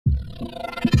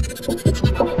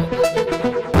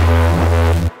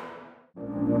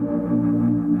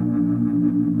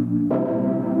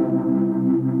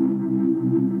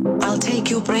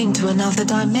brain to another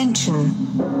dimension.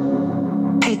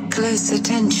 Pay close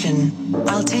attention.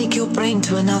 I'll take your brain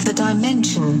to another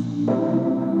dimension.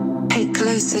 Pay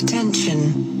close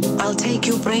attention. I'll take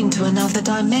your brain to another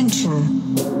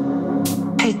dimension.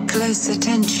 Pay close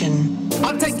attention.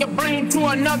 I'll take your brain to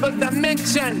another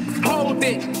dimension. Hold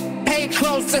it. Pay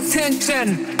close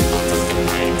attention.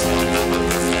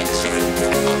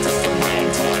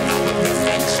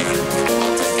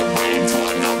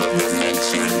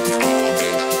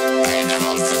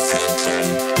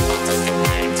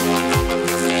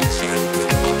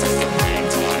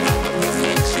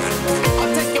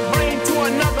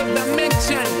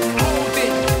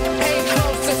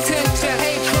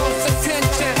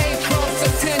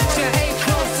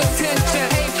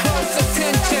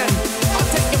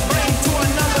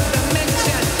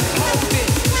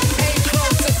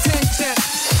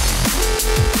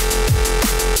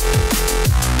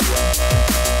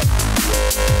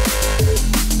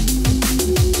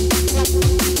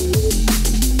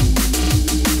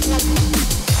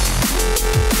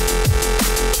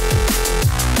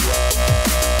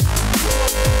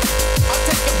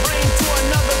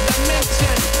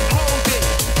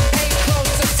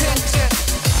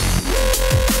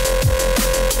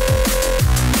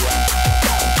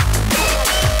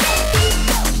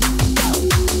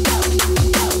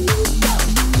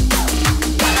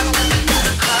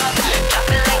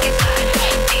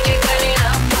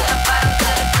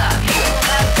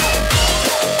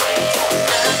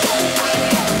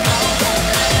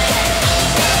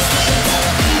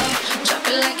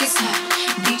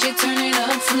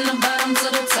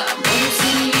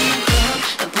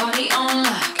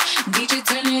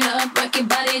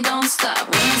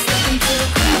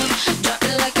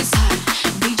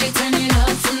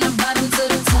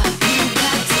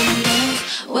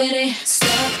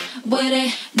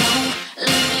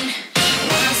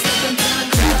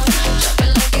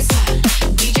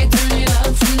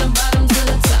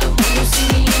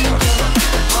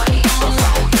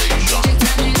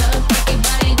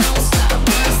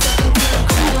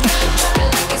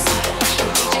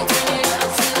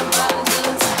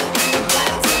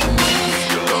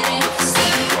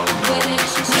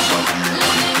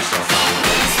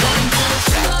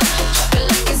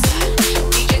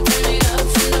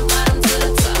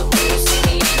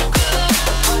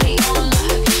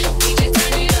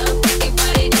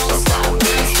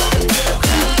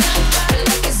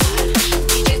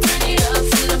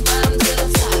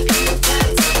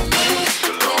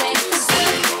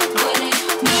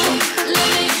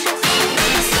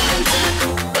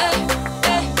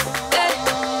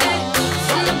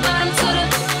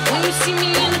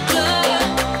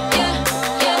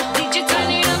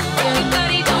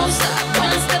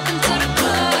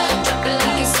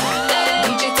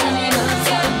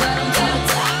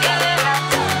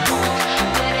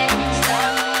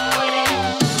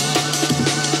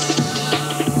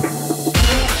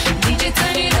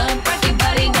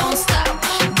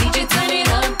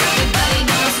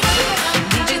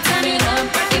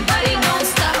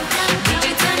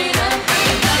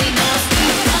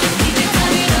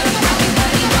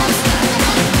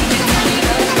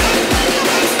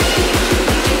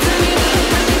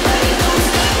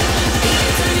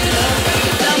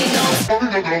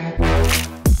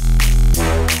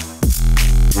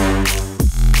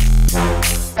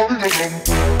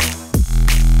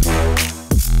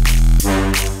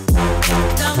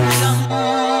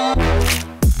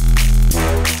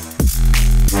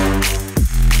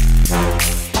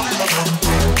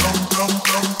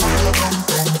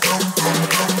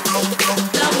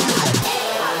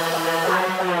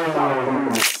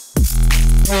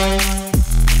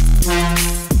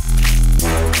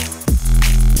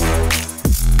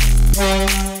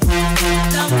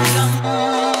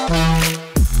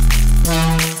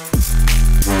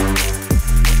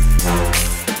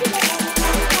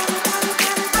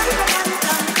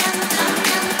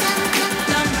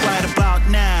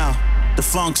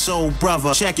 Funk Soul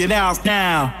Brother, check it out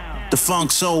now. The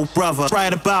Funk Soul Brother,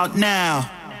 right about now.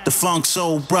 The Funk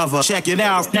Soul Brother, check it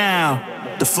out now.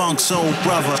 The Funk Soul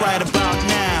Brother, right about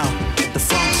now. The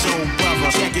Funk Soul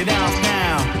Brother, check it out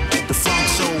now. The Funk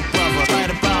Soul Brother, right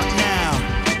about now.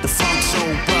 The Funk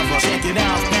Soul Brother, check it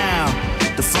out now.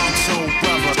 The Funk Soul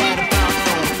Brother, right about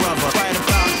Soul Brother, right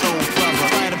about Soul Brother,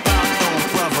 right about Soul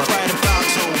Brother, right about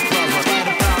Soul Brother, right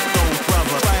about Soul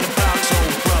Brother, right about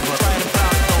Soul Brother, right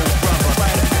about Soul Brother,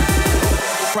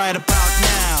 right about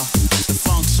now. The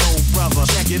Funk Soul Brother,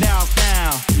 check it out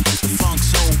now. The Funk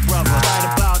Soul Brother, right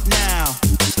about now.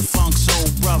 The Funk Soul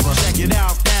Brother, check it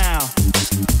out now.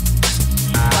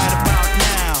 Right about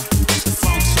now. The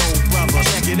Funk Soul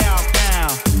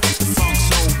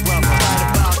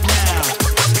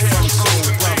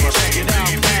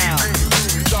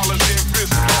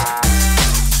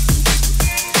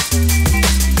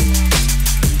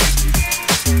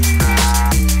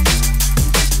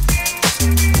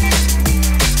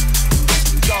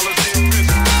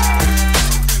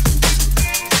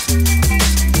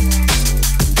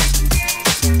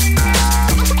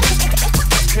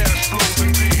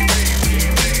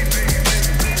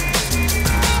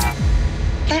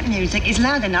music is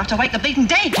loud enough to wake the beaten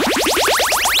dead.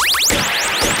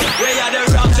 We are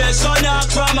the roughest knock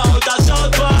from outer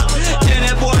South Park.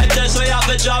 Any boy test we have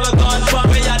to drive a gun for.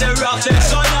 We are the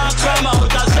roughest knock from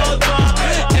outer South Park.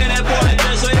 Any boy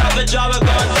test we have to drive a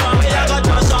gun for. We are gonna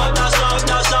toss out your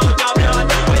blood.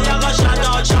 We are gonna shut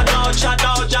out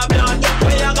your blood.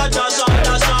 We are gonna toss out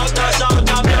your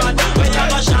blood. We are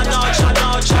gonna shut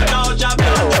out your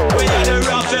blood. We are the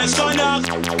roughest knock.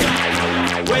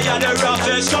 We are the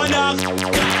roughest knock.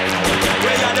 We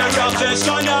are the roughest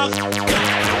knock.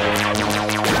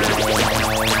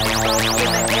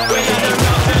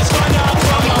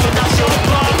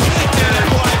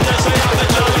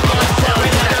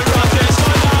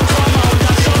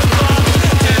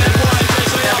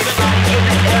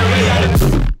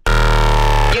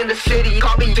 In the city,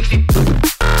 call me 60.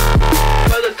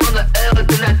 Brothers on the L and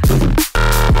that.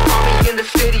 Call me in the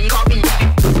city, call me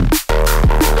 60.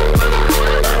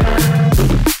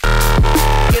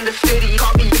 In the city,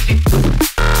 call me 60.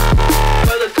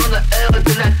 Brothers on the L and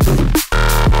that.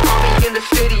 Call me in the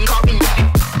city, call me 60.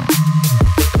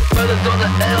 Brothers on the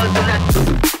L and that.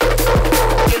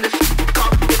 In the city,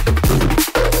 call me 60.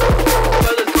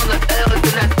 Brothers on the L and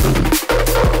that.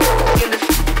 In the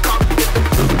city, call me 60.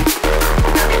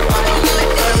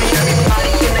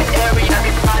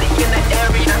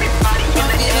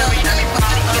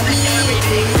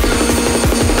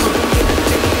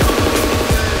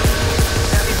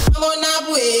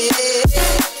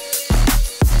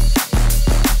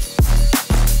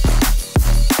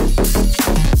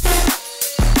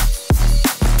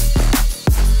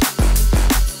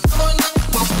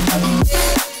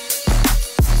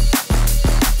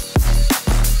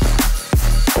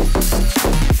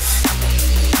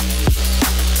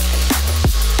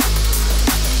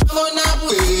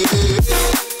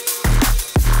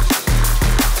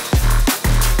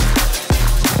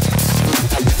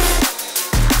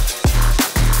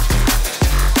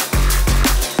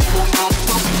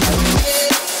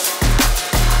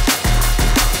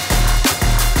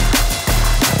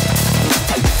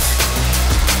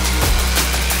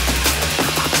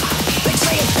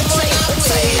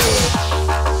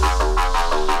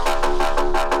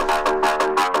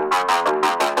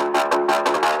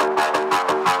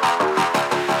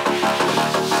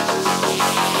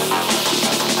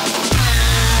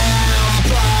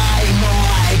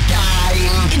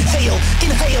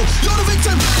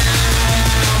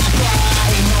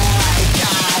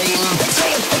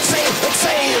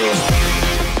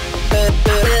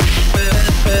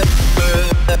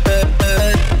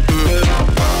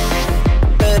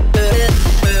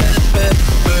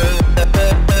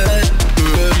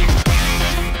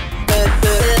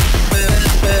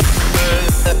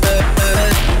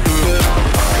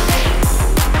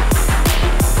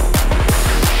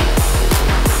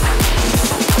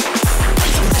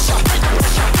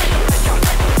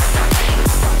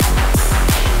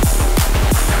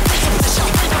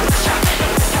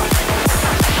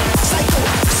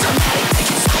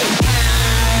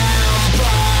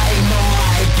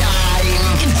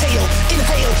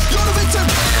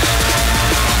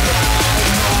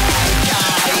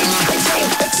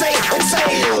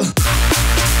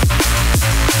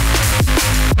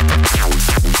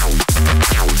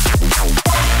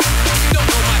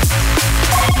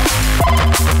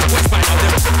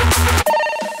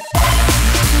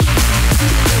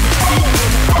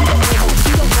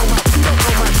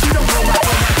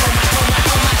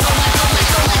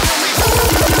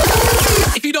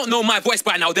 Know my voice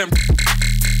by now, then.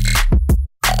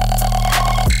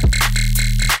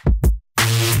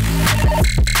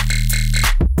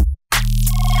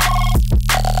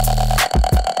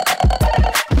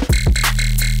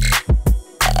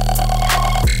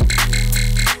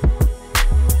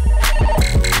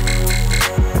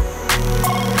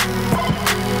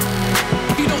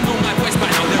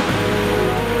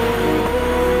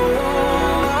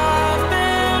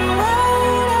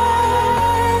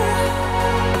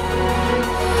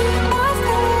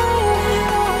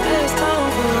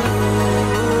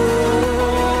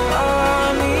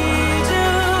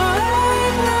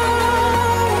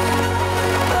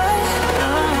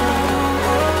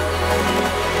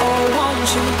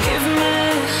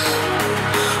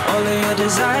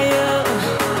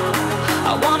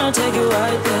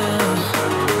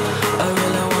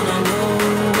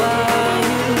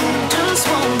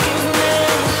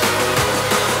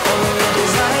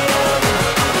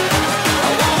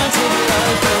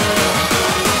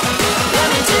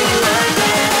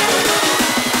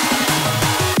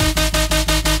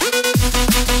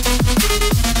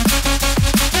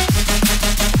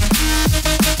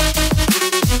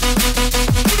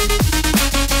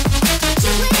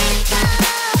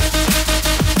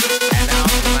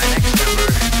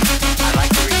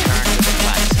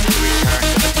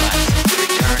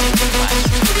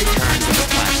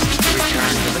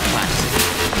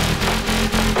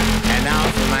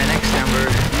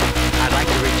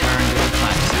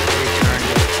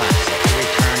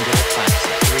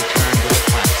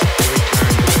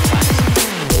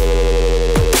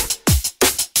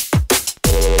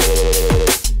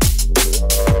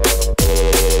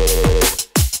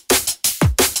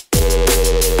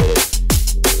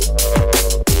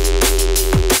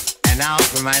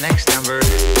 For my next number,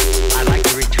 I'd like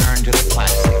to return to the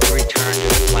classic, return to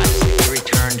the classic,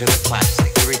 return to the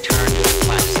classic, return to the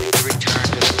classic, return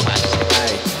to the classic.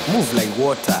 I move like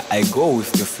water, I go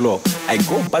with the flow. I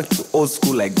go back to old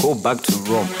school, I go back to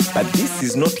Rome. But this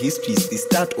is not history, it's the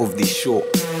start of the show.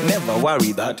 Never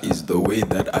worry, that is the way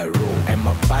that I roll. I'm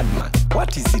a bad man.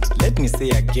 What is it? Let me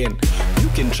say again. You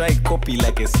can try copy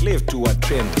like a slave to a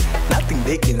trend. Nothing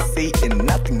they can say and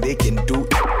nothing they can do.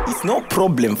 It's no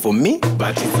problem for me,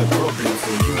 but it's a problem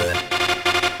for you.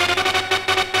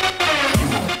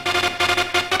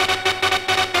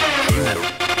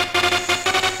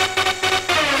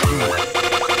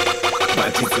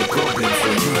 But it's a problem for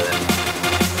you.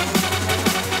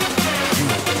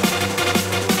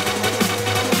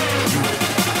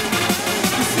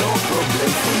 It's no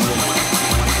problem for you.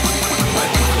 But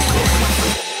it's a problem for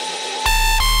you.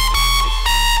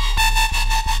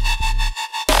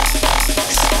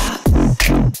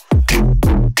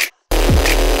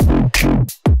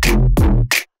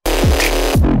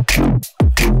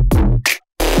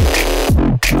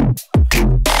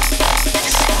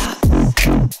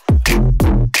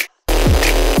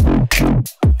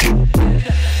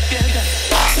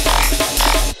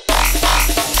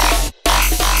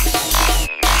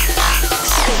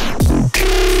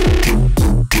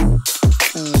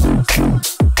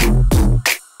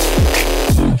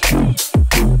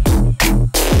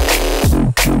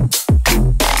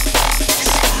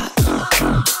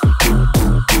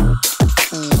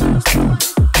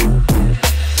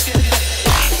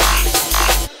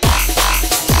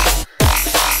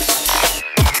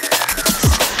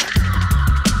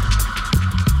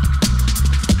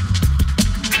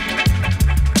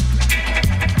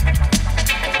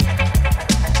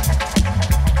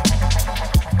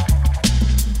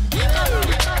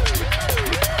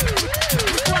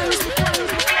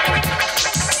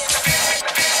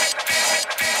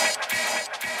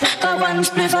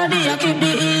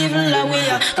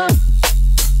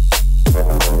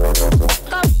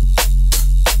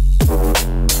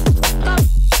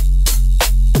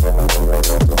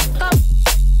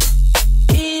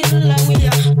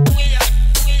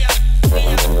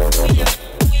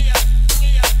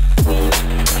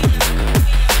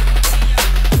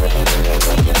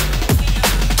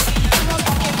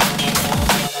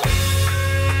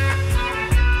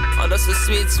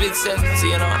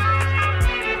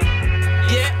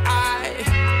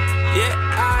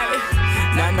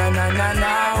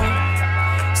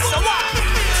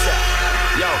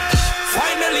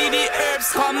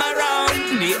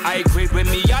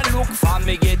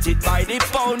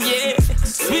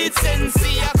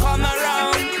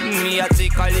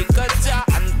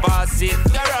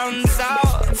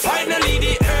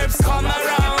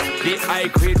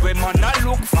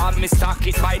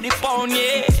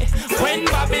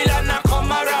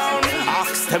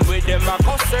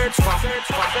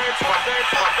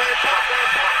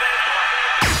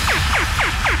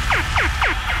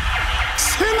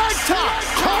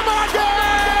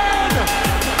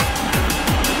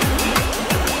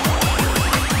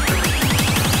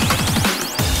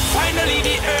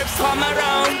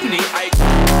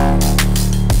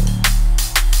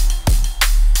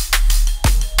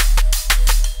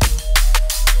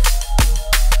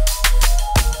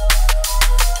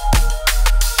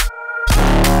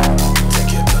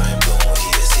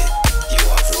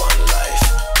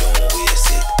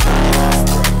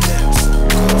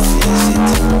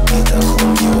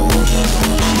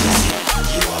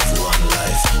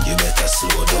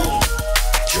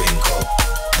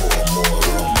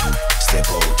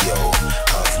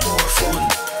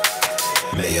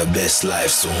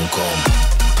 Life soon come.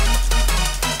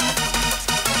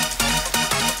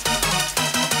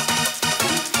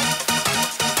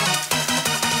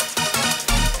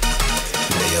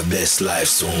 May your best life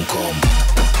soon come.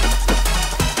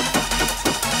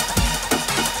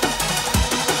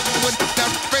 When I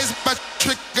raise my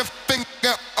trigger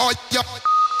finger, all y'all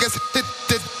niggas hit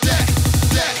the deck.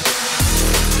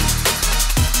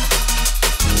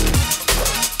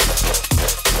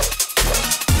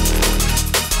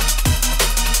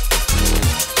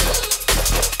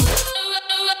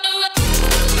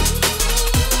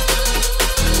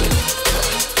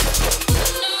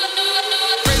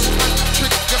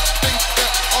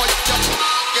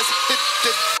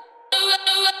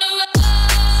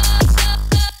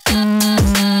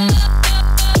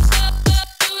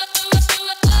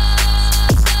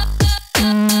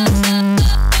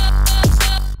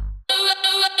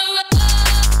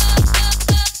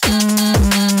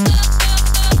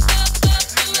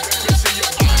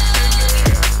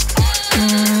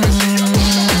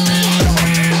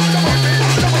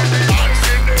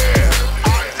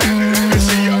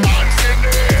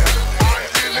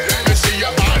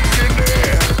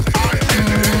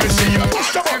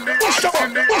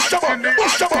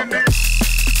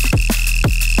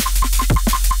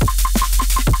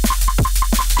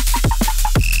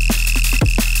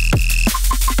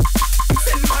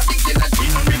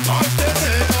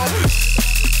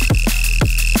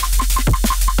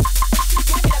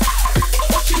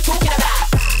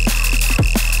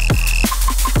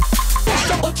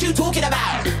 you talking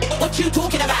about? What you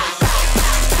talking about?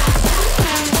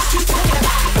 What you talking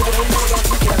about? What you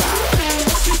talking about?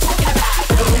 What you talking about?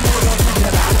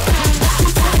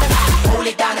 Hold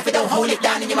it down. If you don't hold it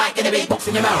down, then you might get a big box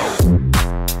in your mouth.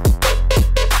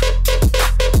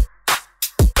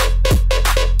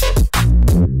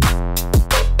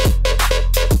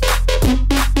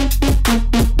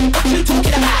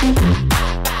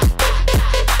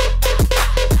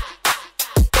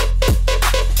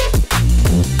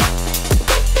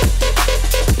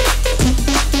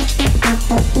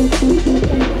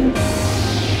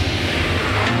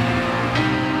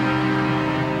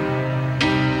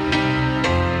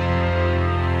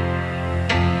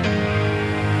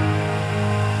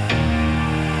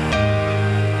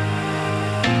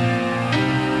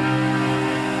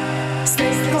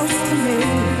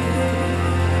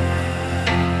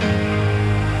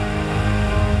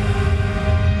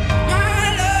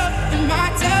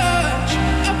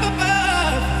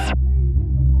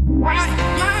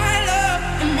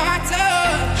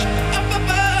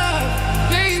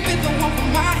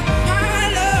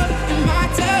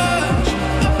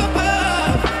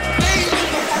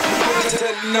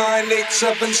 Nine, 8,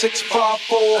 7, 6, 5,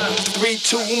 4, 3,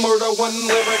 2, murder, 1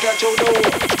 lyric at your door.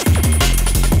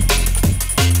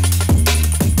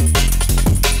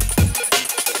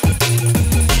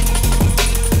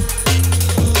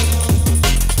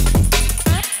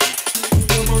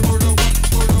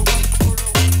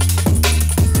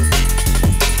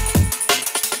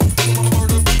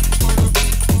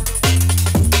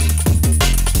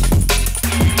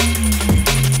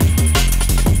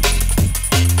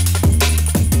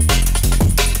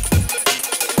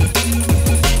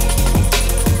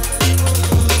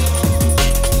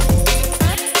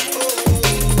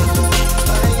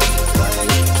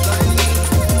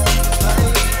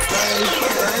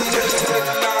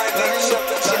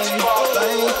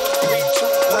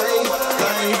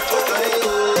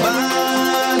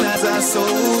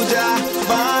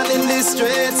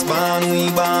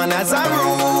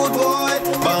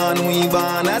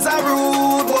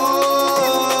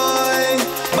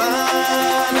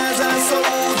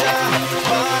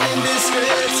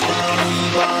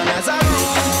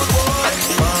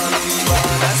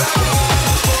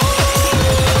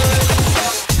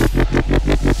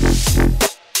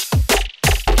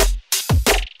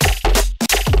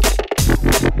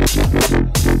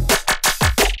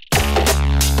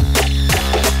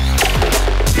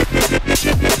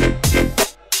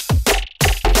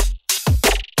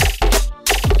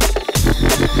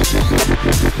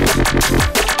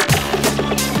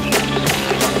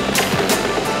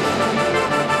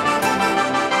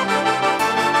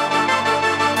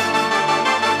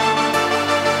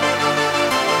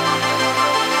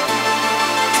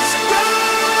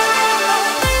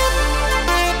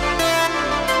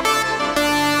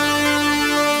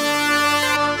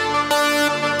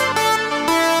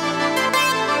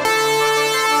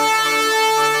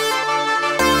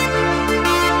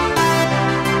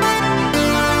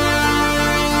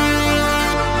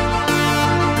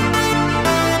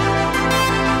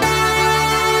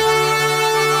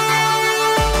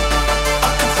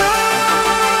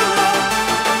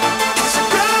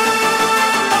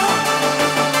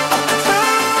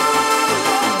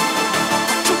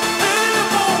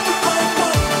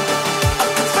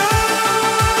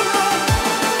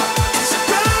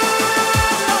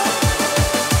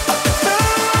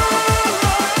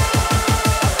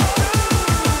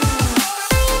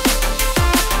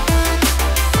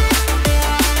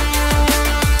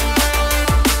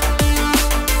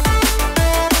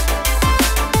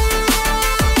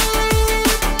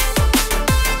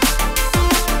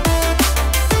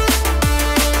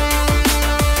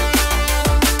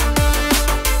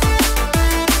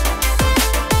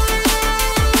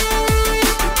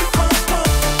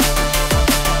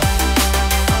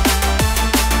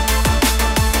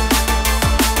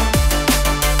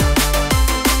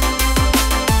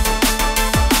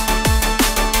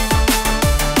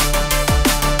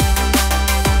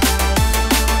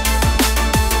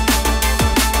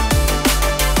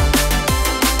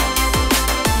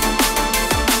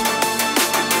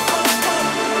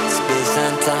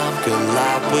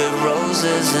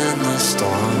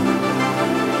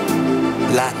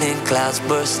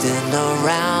 Bursting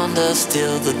around us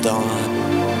till the dawn.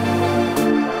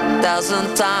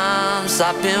 1,000 times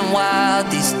I've been wild.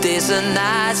 These days and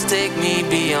nights take me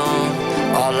beyond.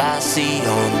 All I see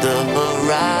on the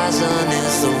horizon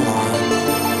is the one.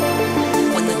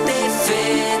 When the day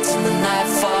fades and the night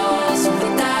falls and we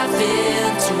dive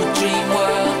into a dream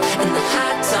world, and the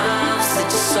high times sit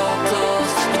just so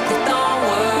close, but they don't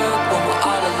work when we're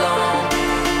all alone.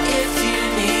 If you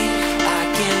need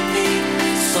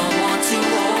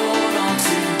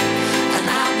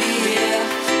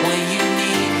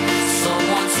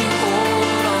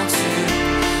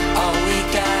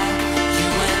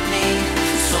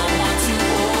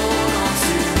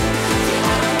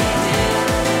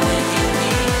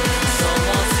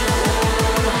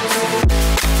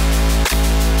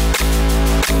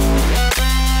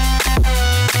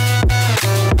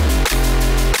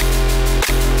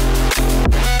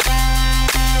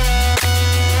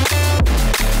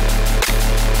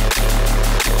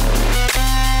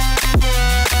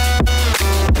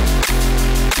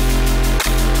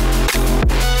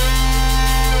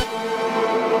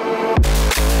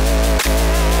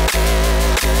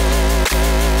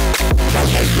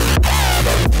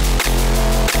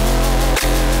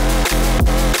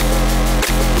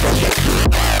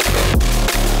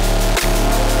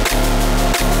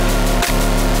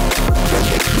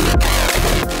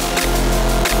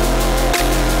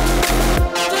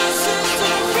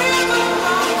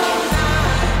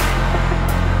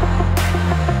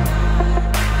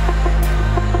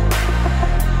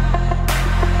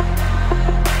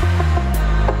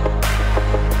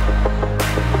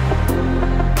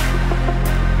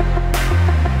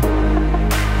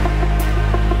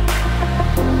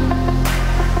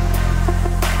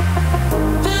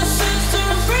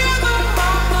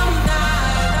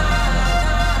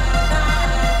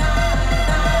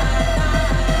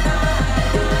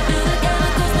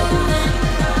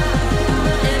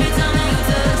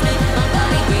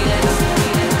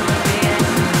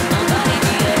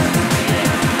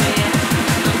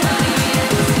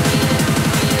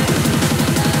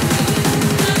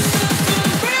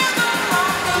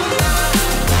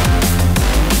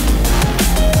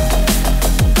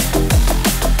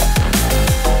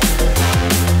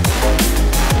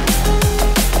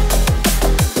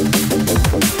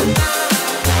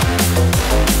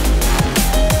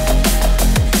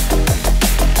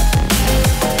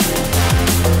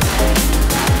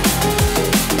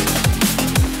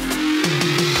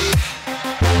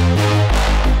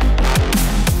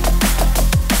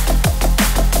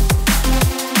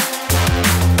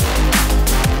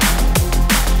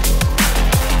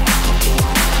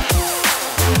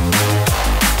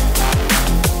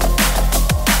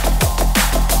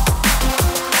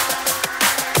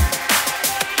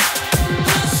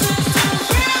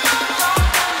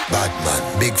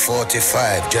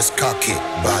 45, just cock it,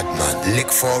 bad man.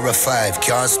 Lick 4 or 5,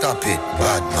 can't stop it,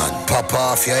 bad man. Pop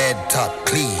off your head top,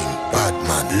 clean, bad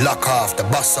man. Lock off the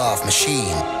bus off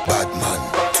machine, bad man.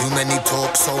 Too many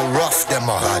talk so rough, them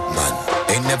a bad man.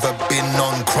 Ain't never been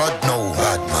on crud, no,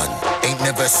 bad man. Ain't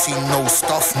never seen no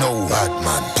stuff, no, bad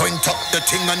man. Point up the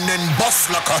thing and then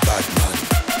bust like a bad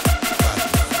man.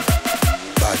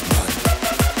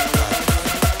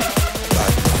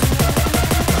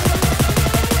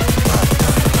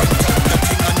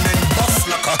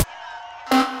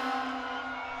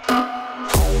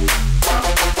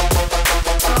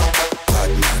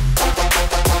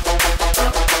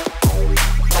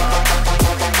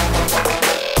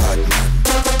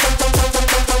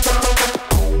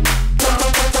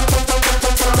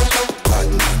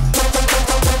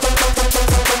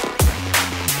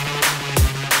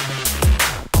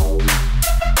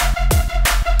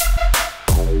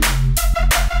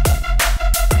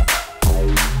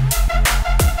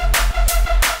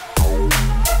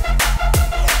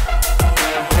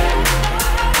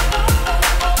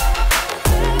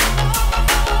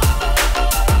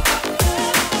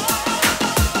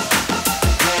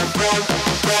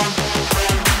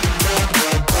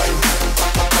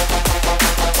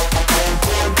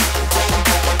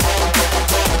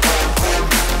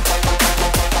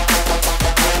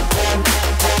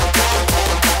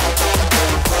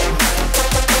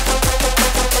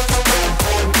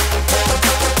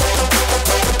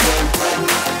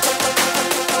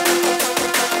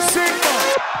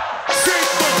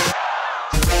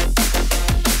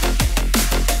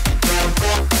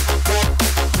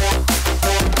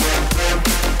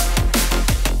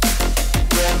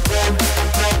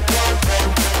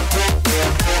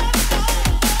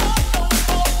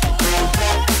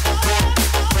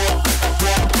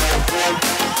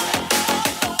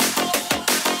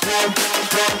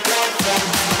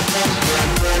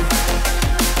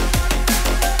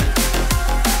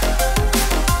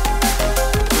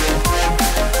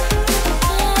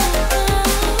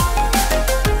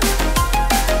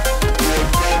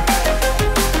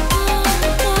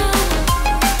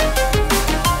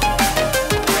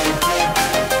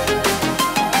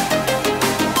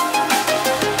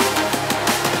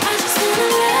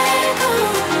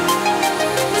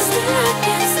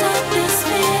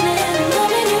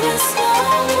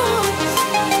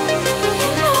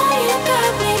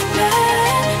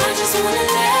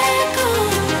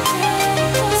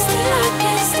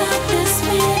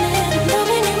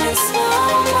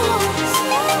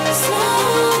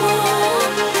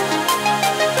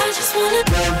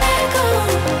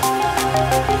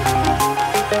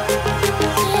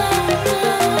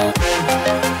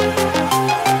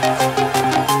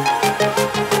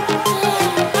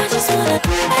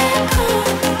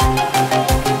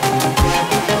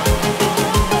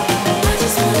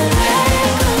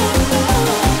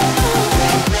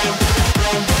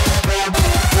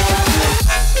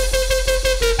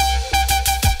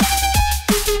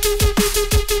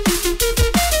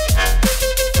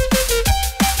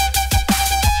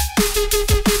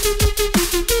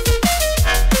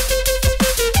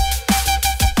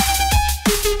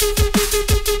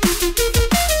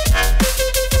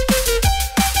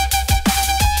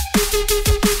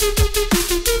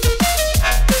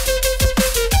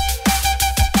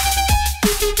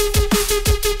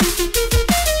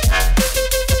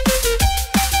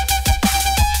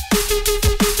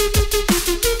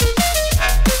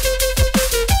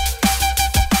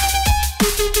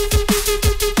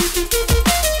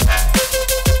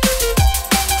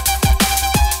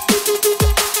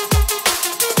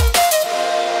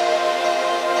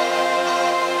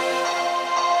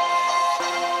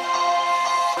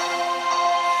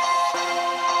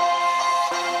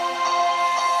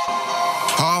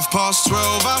 past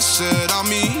 12, I said I'll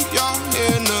meet ya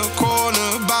in the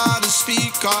corner by the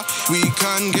speaker. We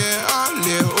can get a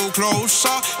little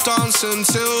closer, dance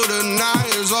until the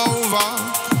night is over.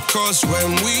 Cause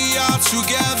when we are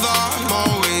together, I'm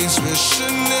always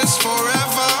wishing this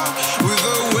forever. With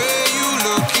the way you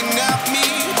looking at me,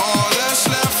 all that's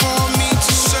left for me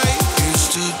to say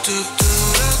is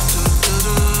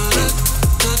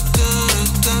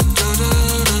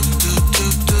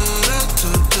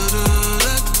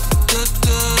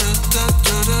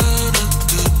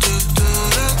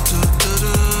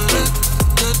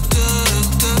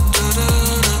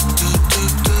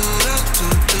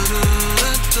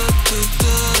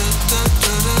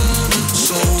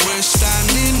So we're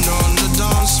standing on the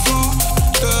dance floor,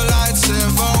 the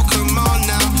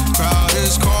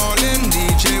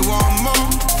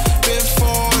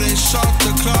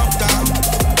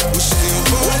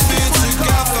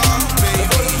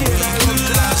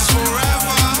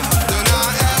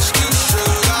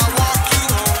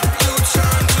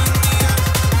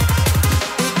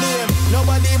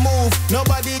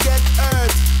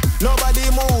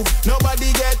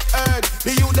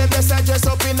just a dress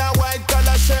up in a white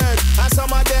collar shirt, and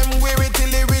some of them wear it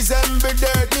till it resemble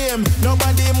dirt. Name,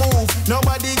 nobody move,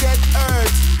 nobody get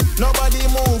hurt. Nobody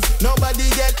move, nobody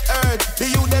get hurt. The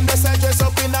youth them just a dress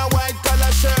up in a white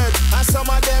collar shirt, and some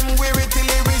of them wear it till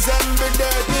it resemble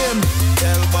dirt. Name,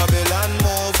 tell Babylon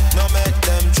move, no make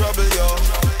them trouble you.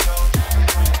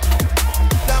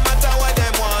 No matter what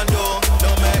them want do,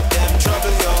 no make them trouble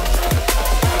you.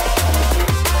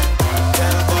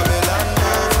 Tell Babylon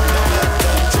move, no make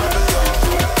them trouble you.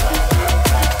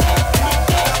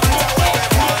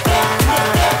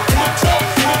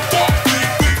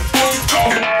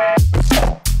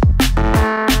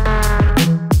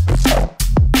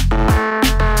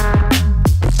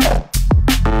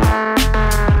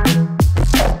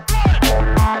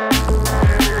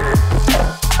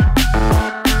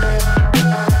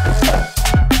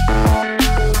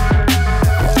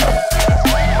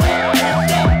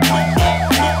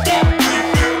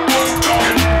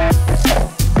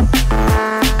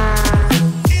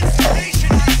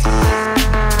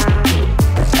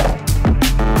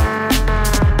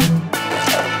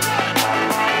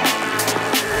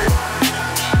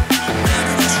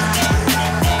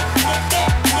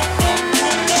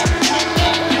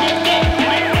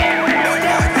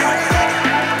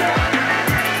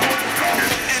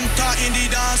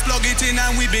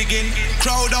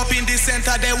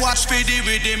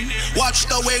 Watch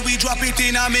the way we drop it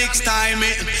in a mix time.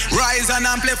 Rise and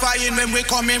amplifying when we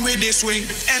come in with the swing.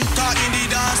 Enter in the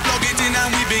dance, plug it in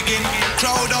and we begin.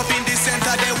 Crowd up in the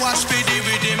center, they watch for the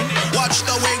rhythm. Watch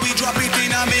the way we drop it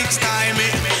in a mix time.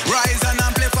 Rise and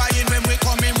amplifying when we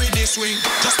come in with the swing.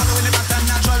 Just following the pattern,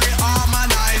 naturally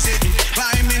harmonize it.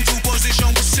 Climb into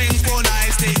position, we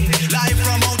synchronize it. Live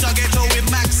from outer ghetto, we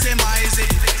maximize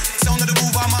it. Sound of the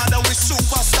groove, Armada, we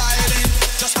super styling.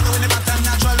 Just following the pattern,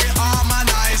 naturally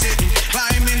harmonize it.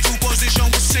 Climb into position,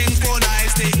 we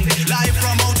synchronize it. Live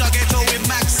from outer ghetto, we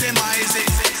maximize it.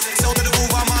 Sound of the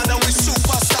groove, Armada, we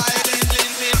super styling.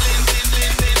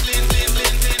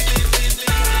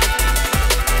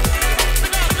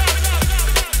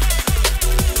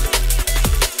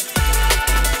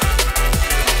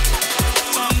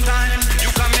 Sometimes you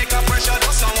can make a pressure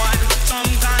to someone.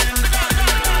 Sometimes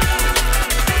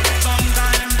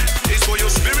it's for your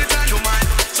spirit and your mind.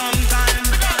 Sometimes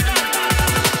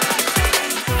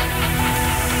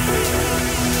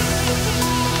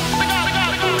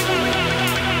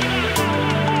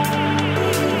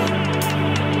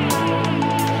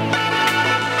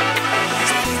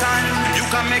you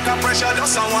can make a pressure to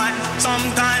someone.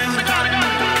 Sometimes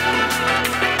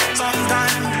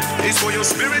it's for your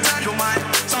spirit and your mind.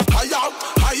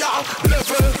 Higher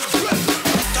level.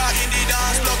 Start in the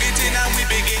dance, plug it in and we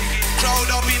begin. Crowd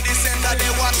up in the center,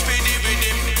 they watch for the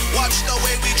rhythm. Watch the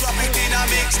way we drop it in a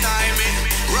mix time.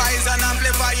 Rise and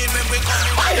amplifying when we come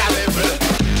in. Higher level.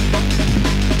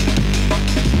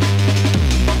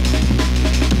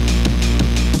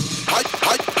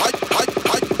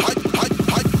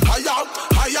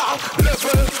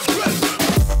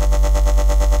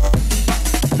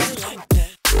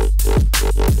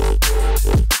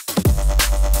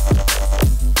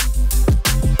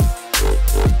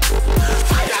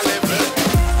 Higher level.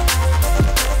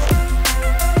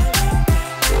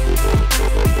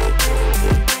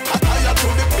 Higher to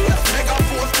the base, mega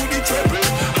force.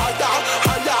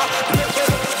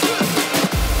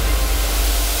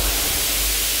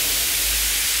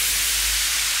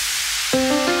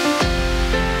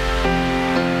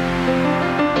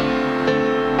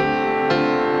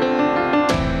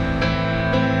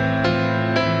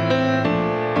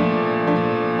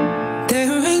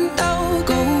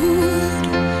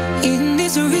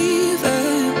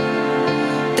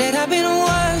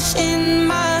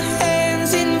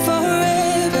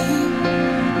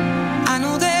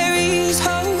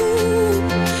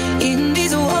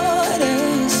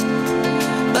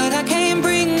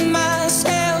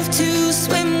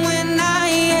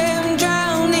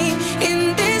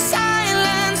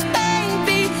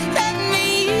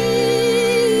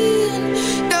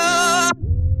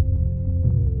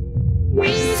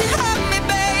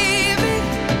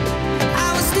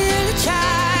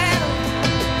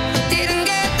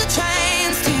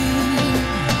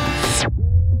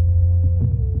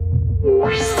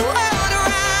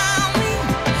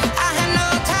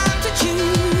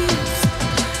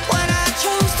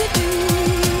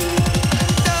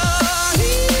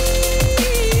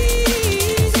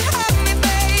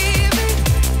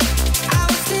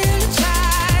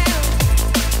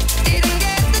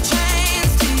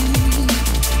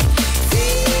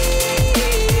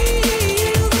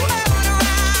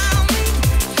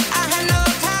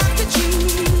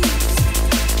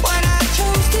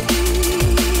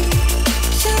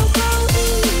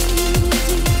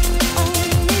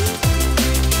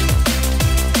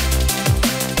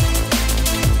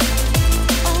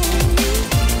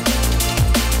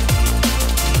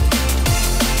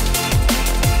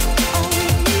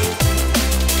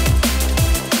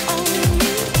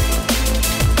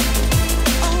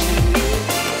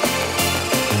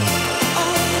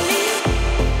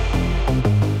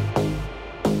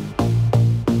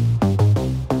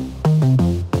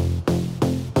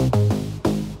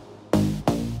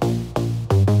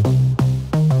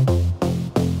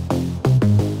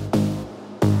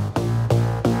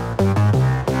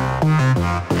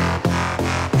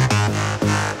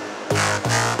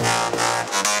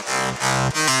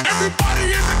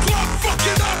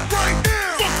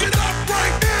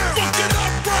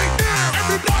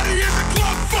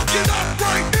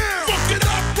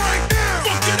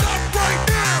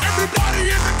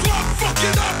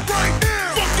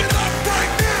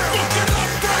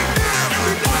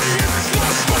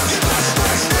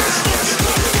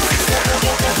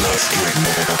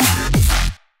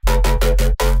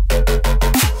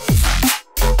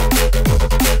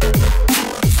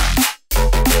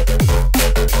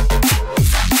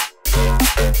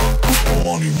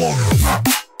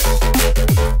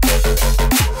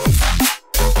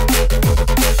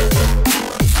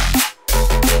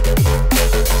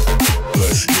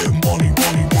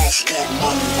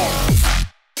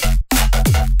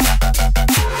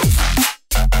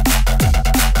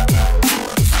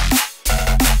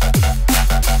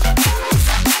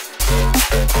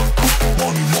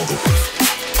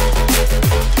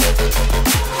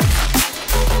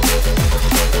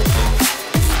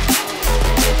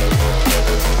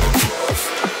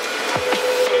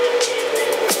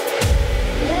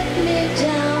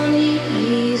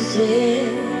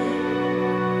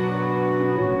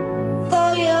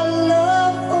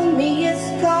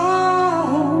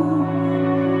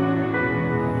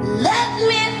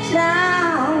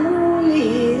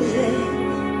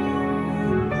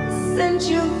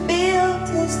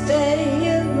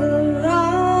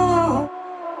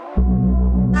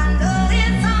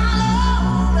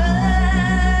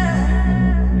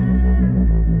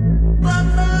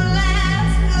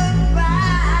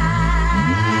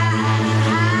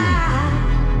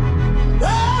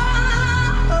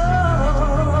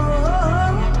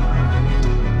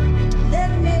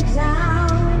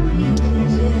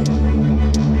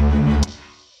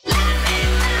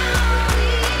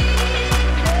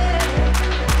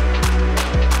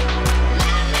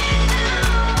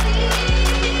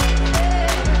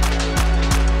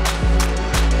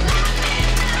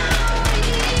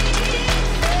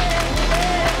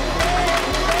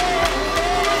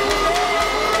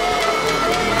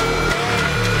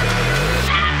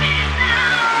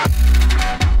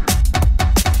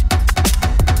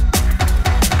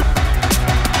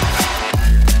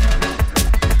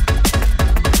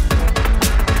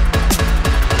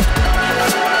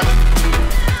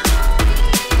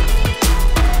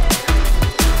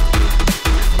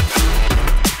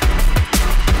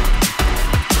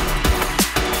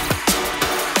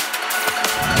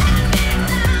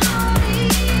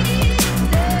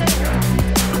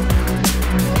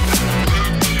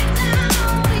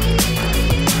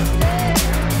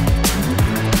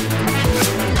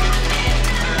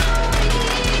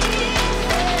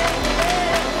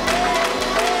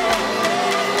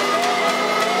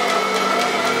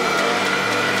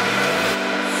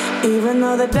 Even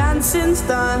though the dancing's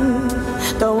done,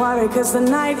 don't worry, cause the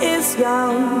night is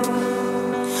young.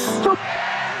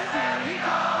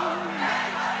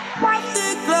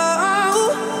 The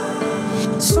glow,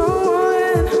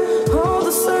 someone hold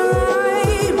the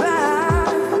sunlight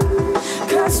back,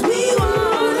 cause we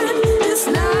want this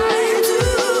night to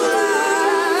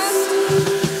last.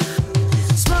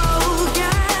 Smoke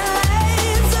and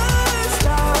lasers,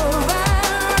 love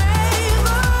and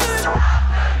ravers.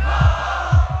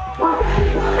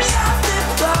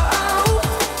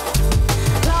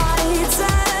 Lights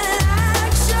and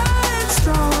action,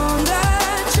 strong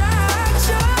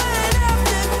attraction,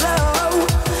 afterglow.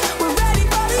 We're ready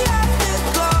for the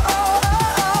afterglow.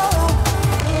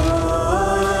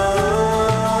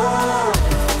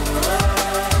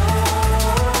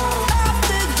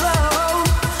 Afterglow.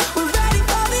 We're ready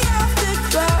for the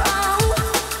afterglow.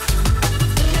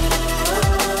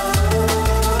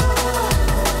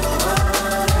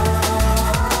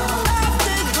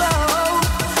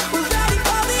 We're ready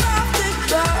for the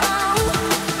afterglow.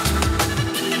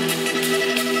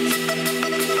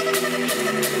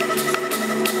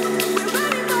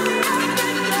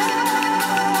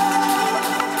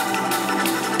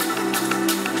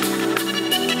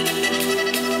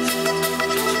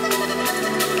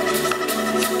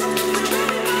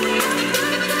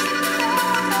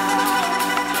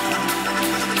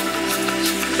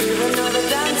 Even though the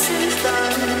dancing's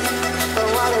done,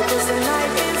 don't worry, 'cause the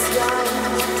night is young.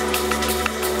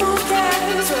 Who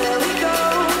cares where we go?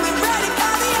 We're ready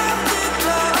for the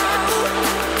afterglow.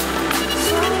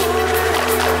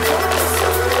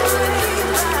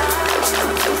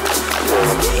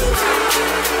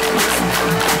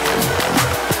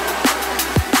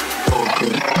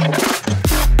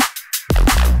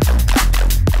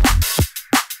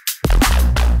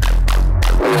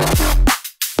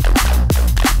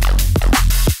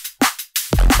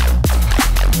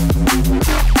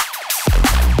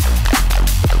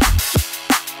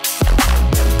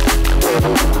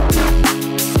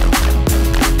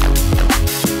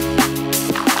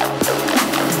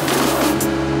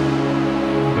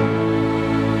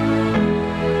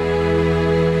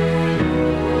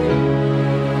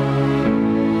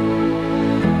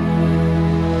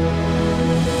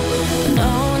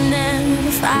 No,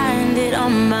 never find it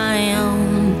on my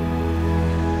own,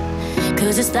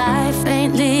 'cause this life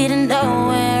ain't leading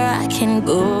nowhere I can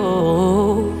go.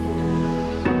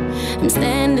 I'm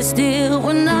standing still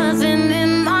with nothing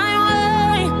in my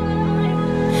way,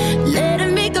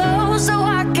 letting me go so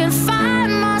I can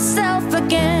find myself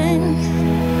again.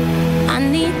 I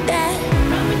need that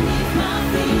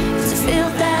to feel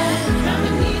that.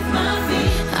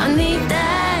 I need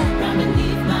that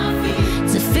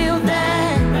to feel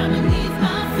that.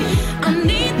 I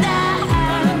need that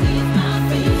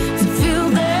to feel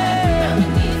that.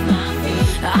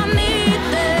 I need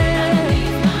that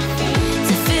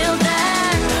to feel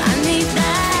that. I need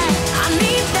that. I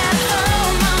need that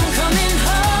home. I'm coming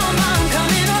home. I'm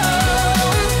coming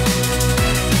home.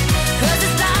 'Cause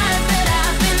this life that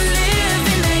I've been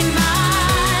living ain't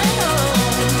my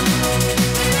home.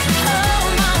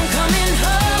 Home, I'm coming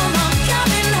home. I'm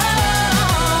coming home.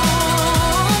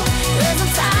 'Cause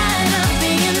I'm tired of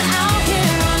being out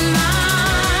here on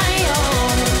my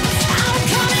own. I'm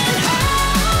coming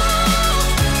home.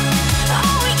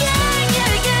 Oh yeah,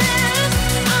 yeah,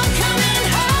 yeah. I'm coming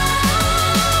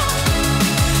home.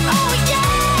 Oh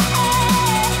yeah.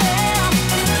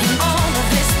 All of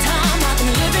this time I've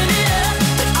been living it up,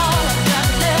 but all I've got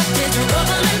left is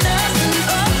rubble and dust. And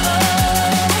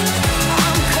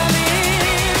I'm coming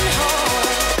home.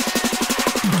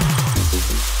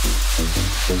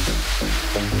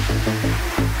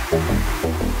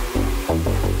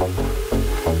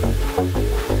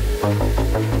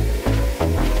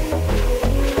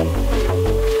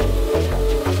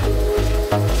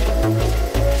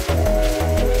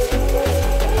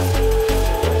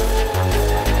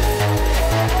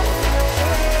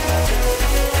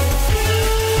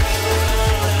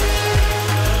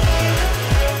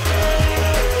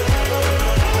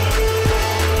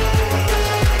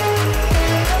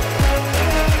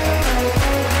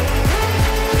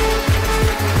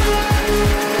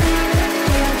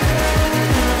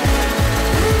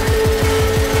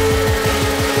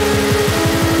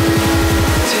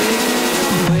 Take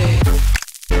away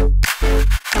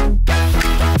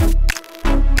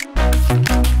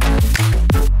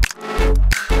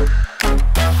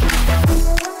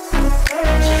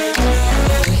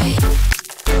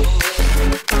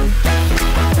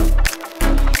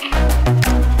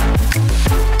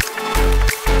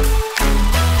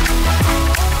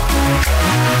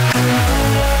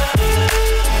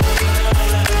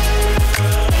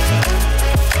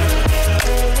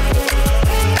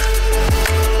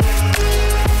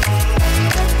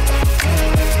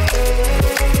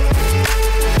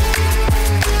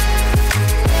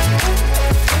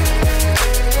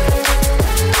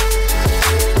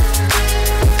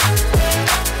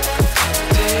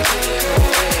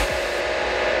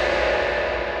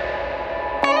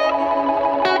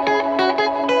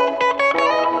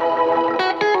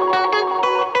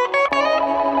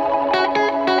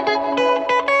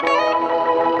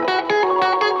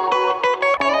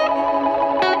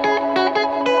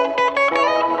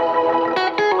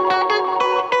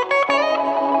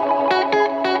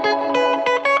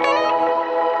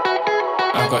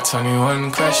got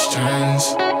 21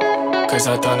 questions, cause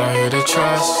I don't know who to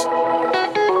trust.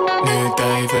 New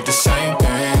day, but the same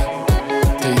thing.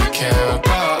 Do you care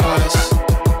about us?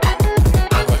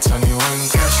 I got 21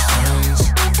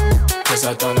 questions, cause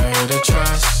I don't know who to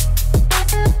trust.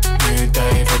 New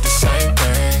day, but the same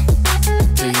thing.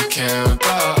 Do you care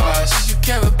about us? You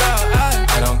care about us?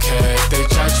 I don't care if they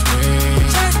judge me.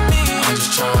 I'm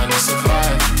just trying to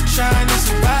survive. Trying to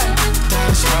survive.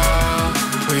 That's how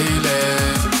we live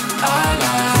our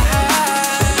life.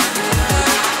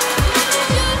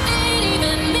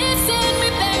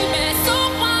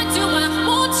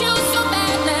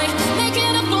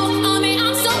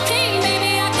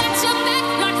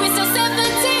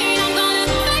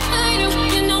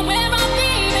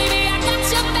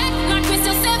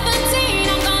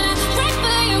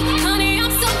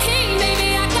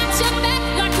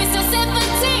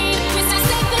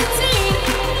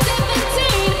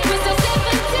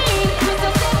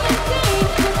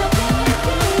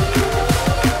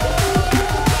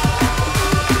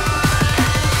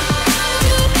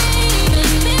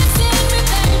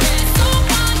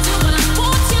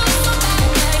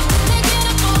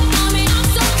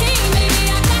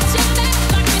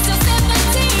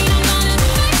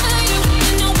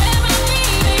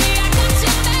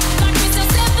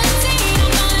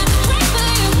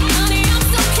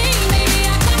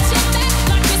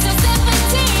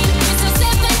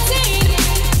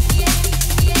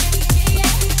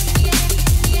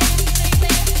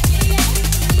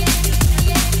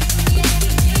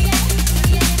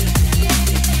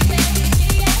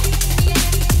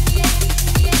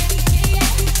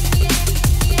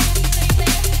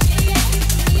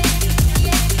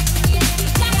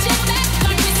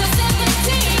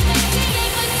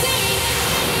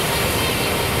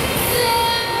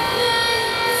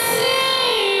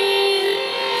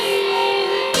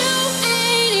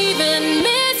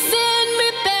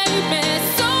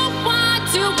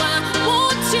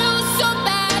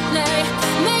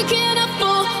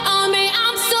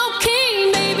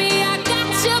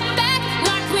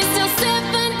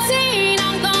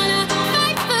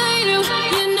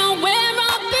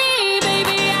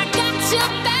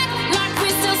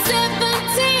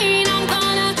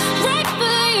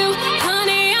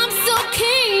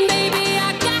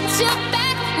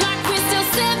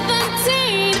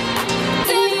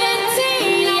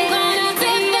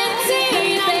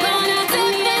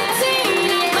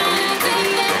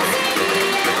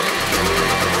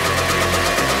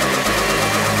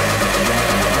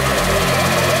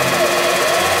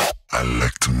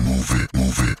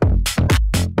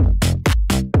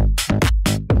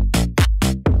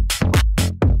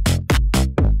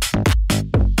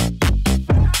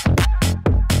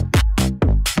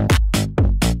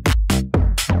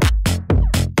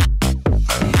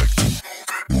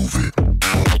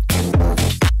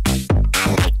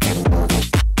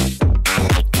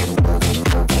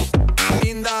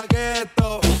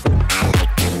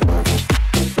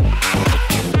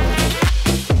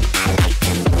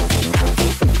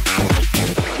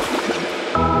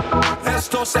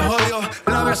 Se jodió,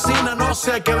 la vecina no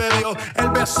sé qué bebió, el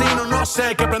vecino no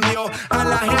sé qué prendió, a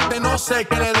la gente no sé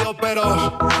qué le dio,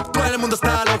 pero todo el mundo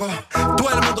está loco, todo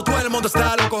el mundo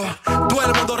está loco, todo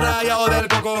el mundo rayado del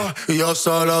coco, y yo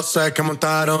solo sé que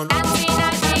montaron.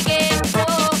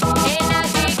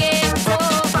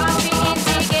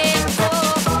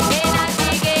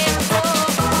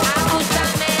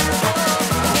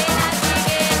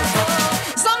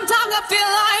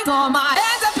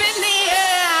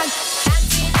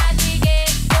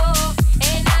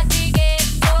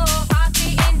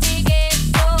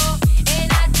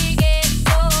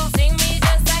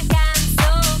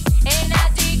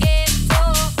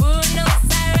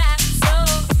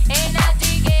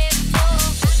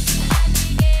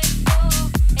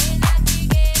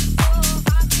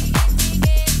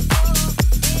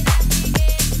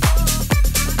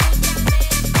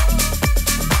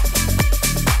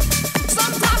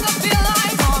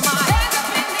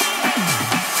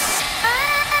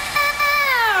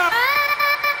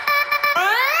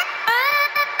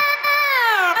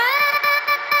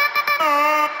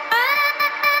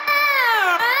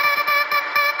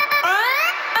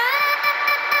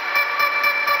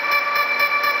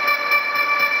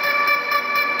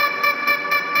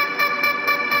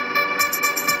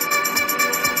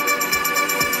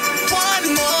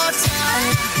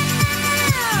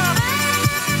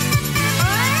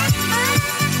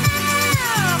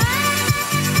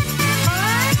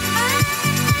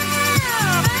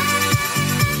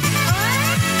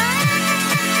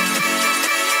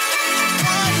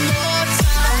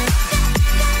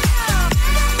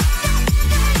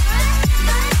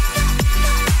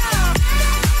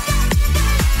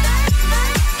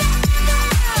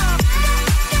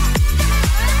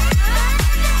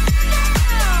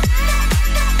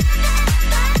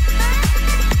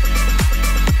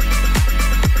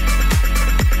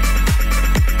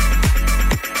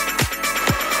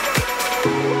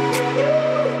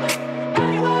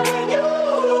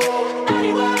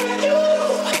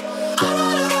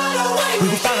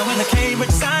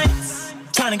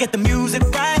 trying to get the music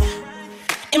right.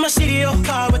 In my shitty old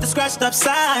car with the scratched up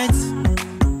sides.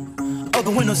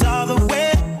 Open windows all the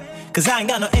way, cause I ain't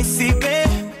got no AC, babe.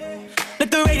 Let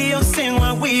the radio sing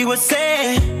what we would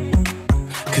say.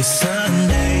 Cause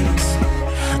Sundays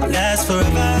last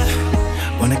forever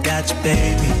when I got you,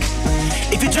 baby.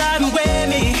 If you're driving with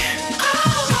me,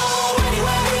 I'll go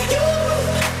anywhere with you.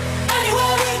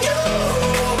 Anywhere with you.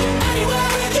 Anywhere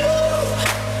with you.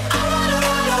 I wanna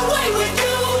run away with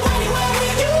you. Anywhere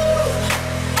with you.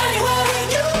 Anywhere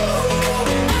with you.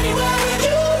 Anywhere with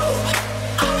you.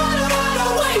 I wanna run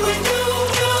away with you.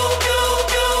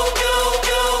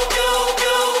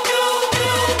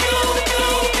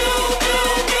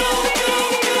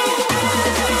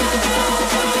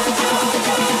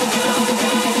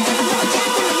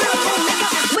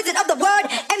 Wizard of the word,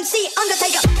 MC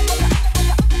Undertaker.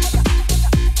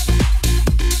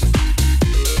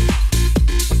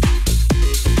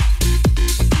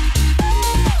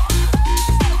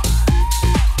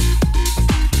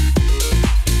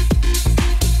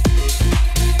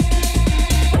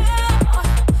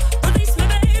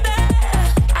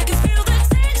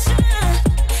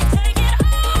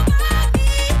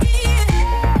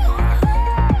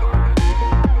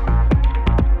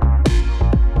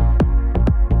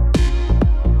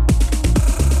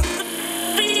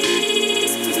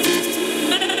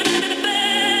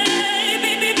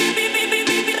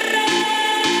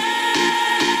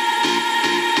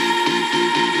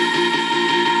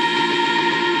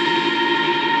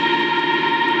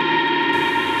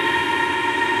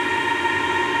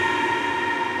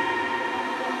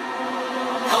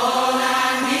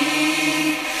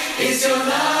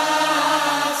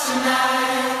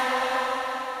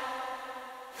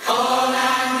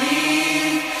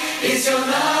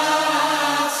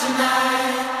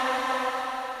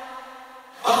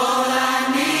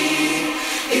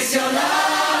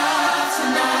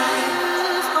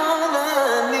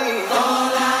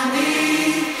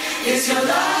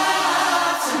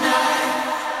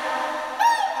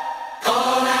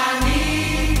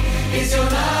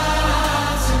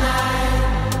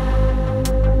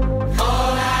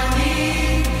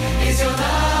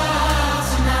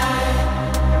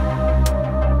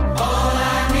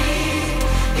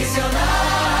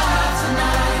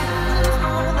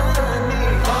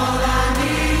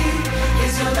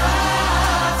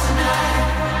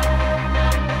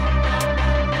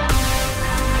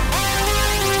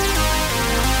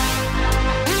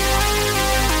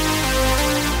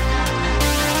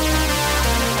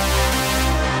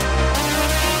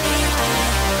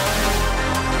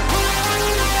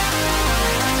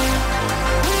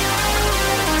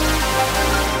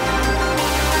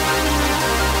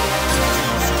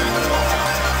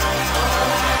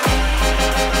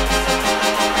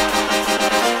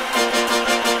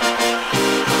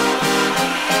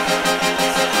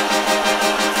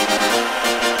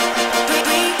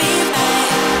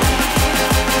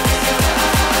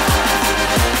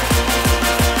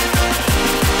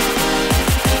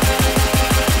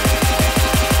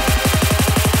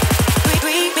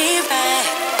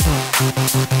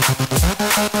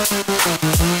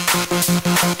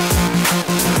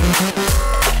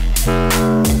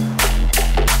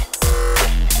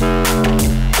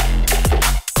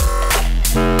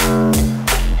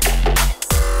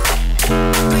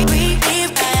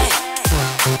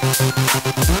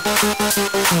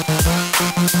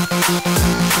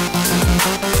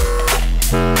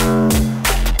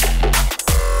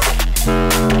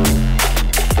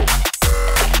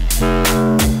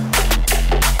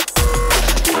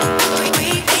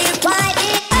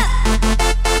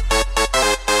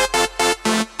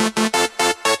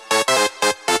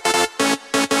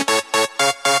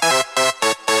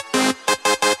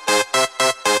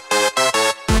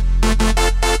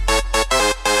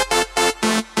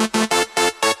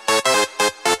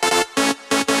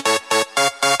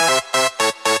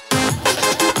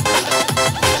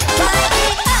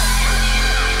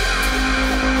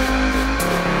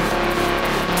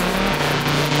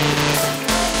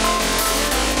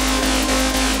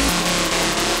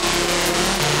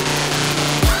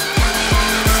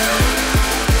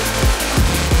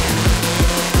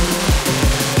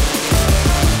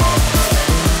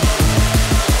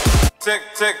 Tick,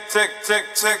 tick, tick, tick,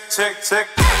 tick, tick, tick.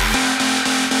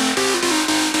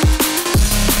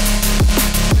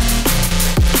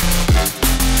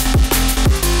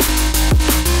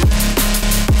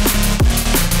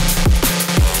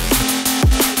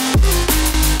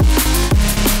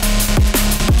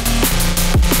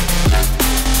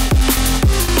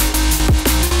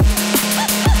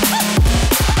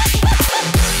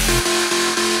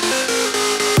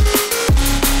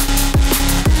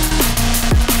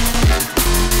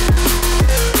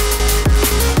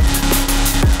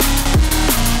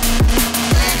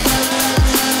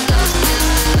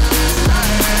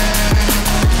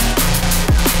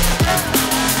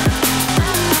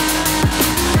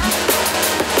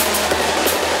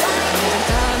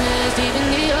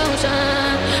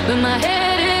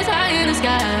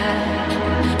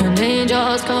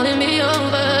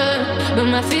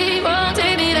 my feet won't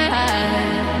take me that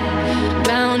high.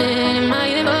 Drowning in my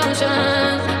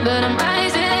emotions, but I'm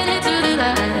rising into the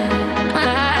light. My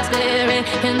heart's spirit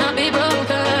cannot be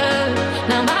broken.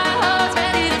 Now my heart's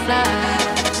ready to fly.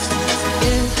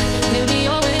 Give me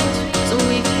your wish so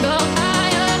we can go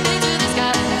high up into the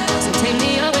sky. So take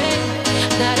me away,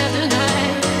 night after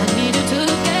night. I need you to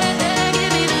get there,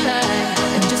 give me the light.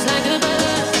 And just like a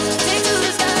bird, take to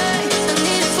the sky. I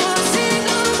need it for a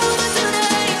single moment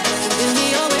tonight. So give me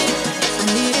your wish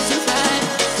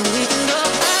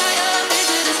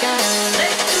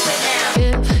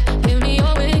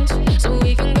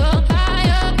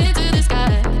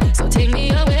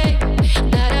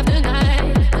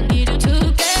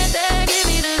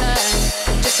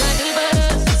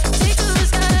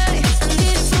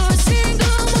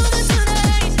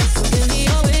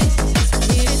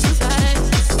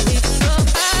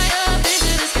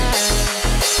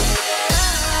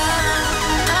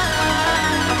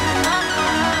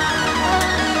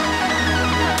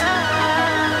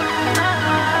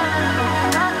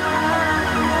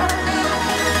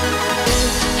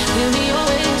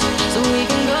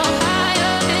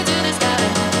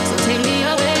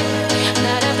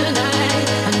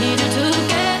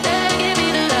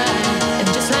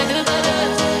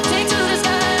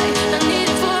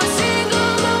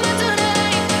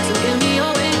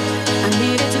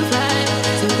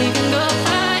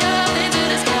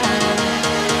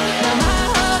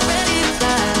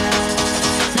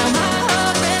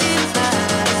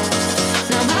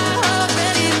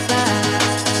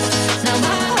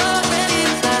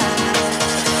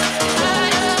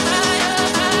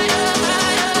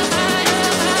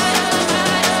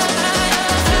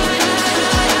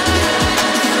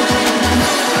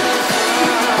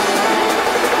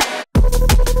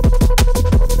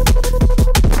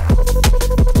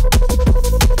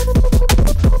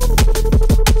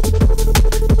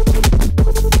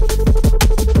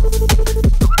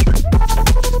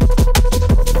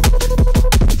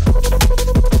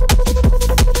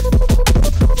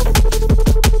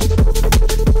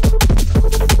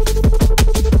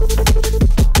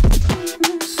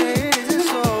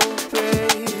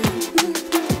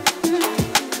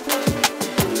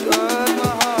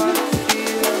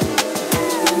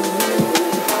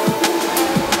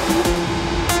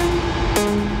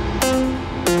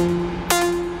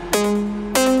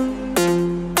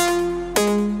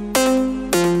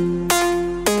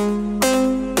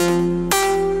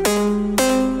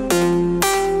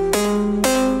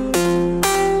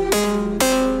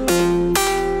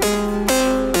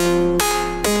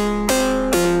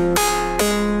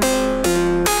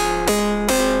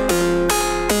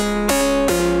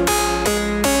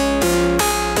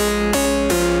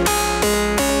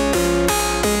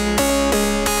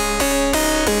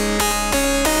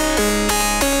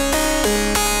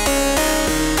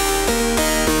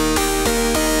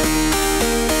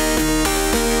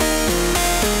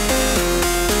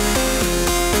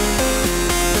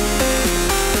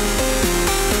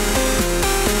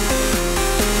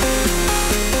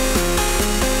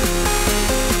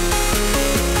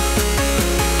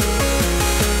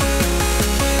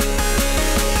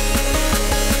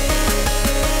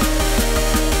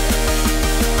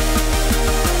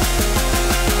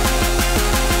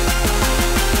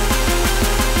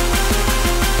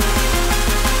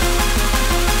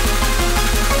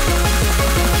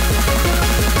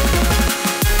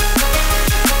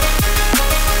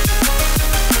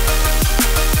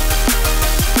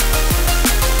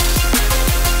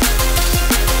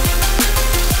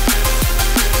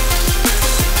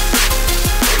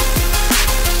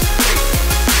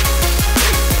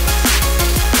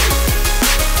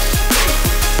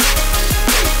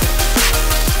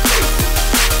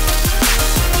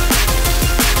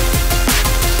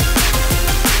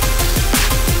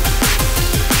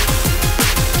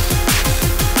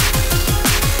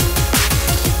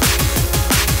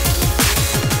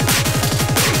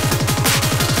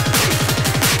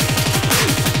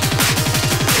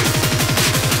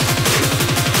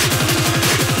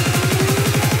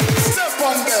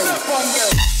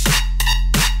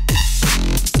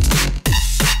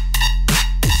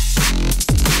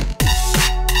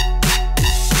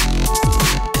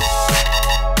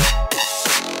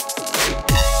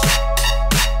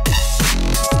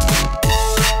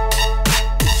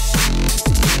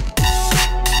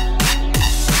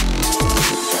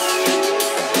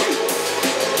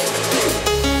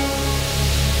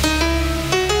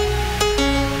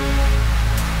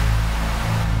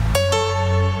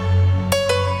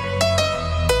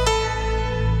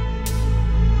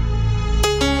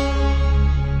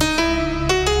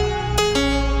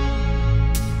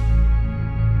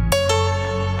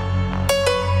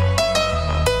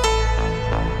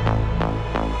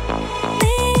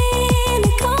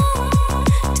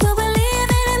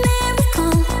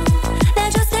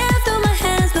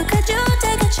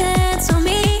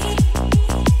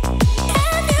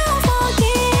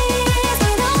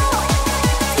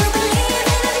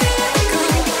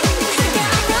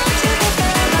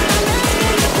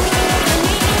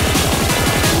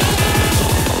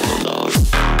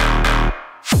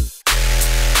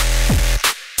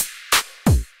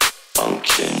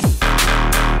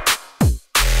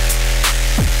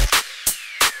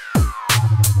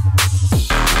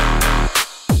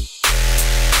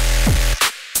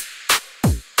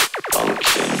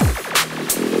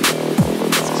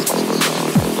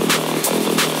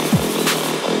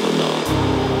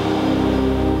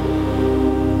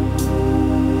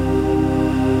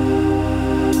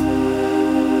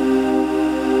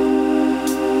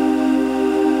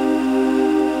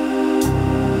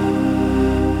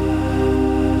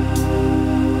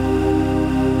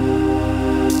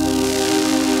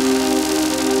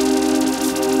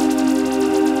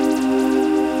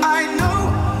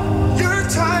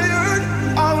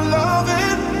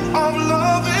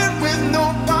with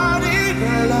nobody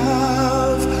to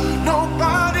love.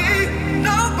 Nobody,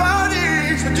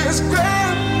 so just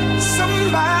grab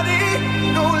somebody.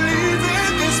 No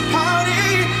leaving this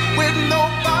party with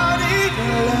nobody to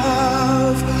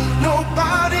love.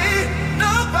 Nobody.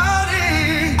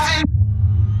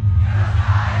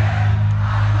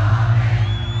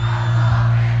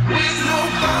 With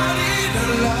nobody to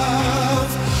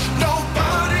love.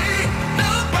 Nobody.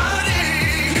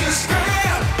 Just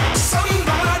grab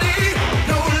somebody.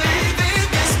 No leaving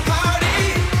this party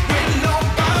with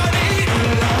nobody to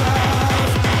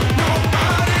love.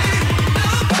 Nobody.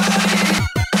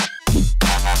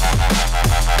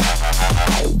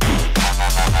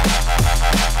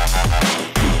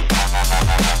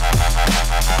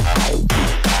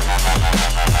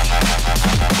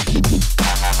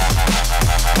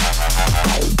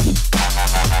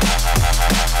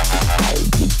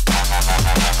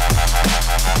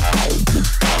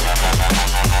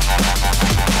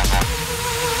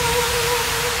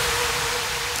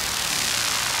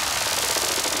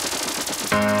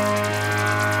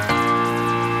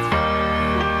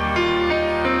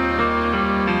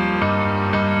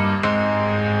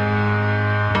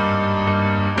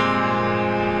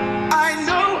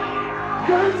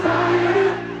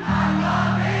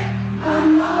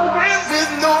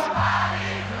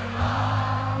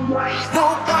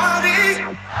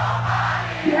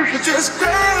 Just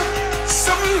grab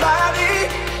somebody.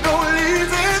 No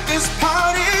leaving this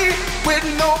party with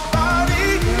nobody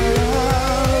to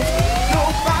love.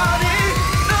 Nobody.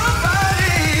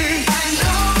 I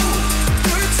know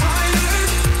you're tired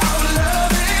of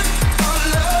loving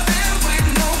with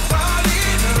nobody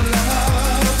to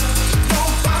love.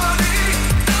 Nobody.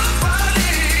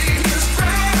 Just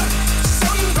grab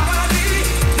somebody.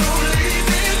 No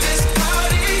leaving this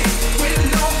party with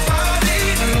nobody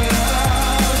to love.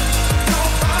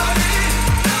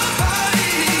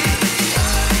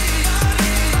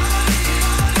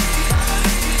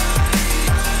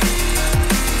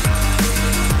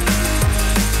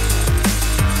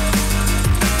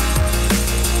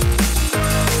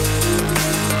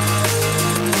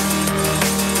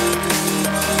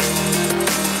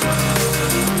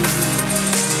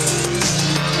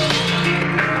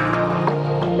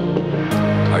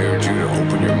 I urge you to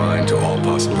open your mind to all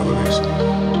possibilities,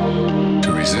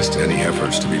 to resist any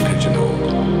efforts to be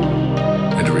pigeonholed,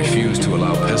 and to refuse to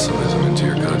allow pessimism into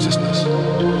your consciousness.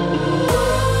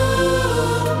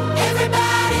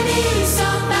 Everybody needs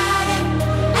somebody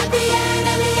at the end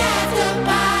of the after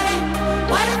party.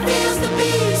 What it feels to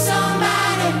be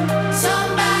somebody.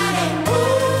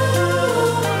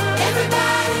 Ooh,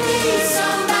 everybody needs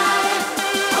somebody.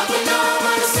 Walking home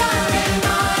on a Sunday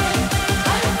morning.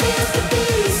 What it feels to be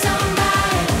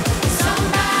somebody.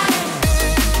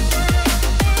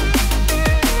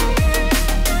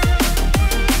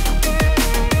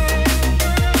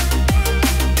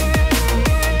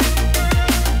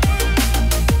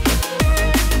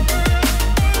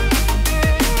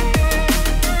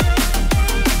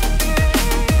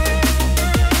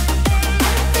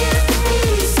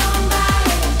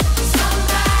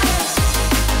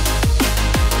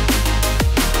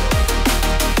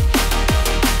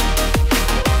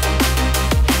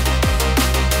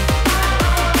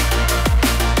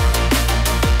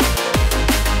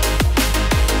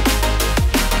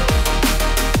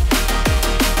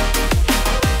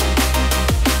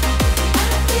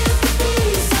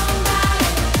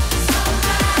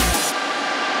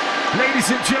 Ladies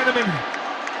and gentlemen,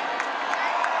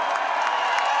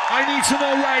 I need to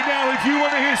know right now if you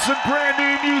want to hear some brand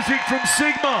new music from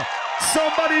Sigma.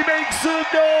 Somebody make some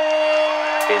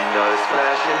noise! In those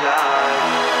flashing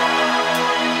lights,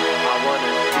 I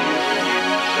wanna see you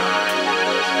shine. In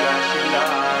those flashing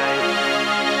lights.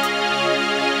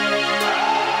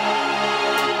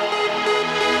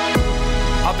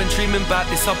 I've been dreaming about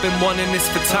this, I've been wanting this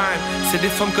for time. Said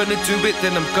if I'm gonna do it,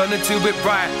 then I'm gonna do it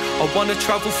right. I wanna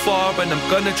travel far and I'm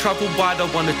gonna travel wide. I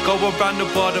wanna go around the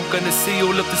world, I'm gonna see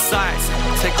all of the sights.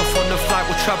 Take off on the flight,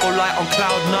 we'll travel light on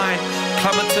cloud 9.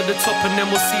 Climb up to the top and then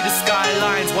we'll see the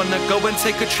skylines. Wanna go and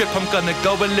take a trip, I'm gonna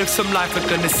go and live some life. We're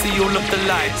gonna see all of the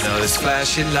lights. Those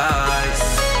flashing lights,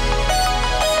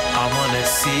 I wanna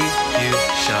see you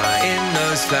shine. in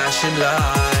those flashing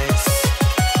lights.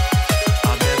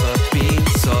 I've never been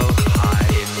so high.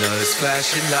 In those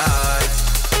flashing lights.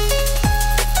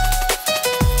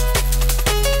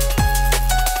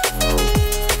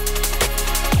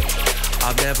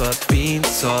 I've never been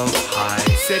so high.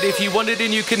 Said if you want it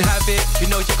then you can have it. You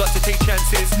know you got to take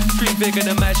chances. Dream big and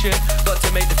imagine. Got to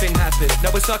make the thing happen.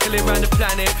 Now we're circling around the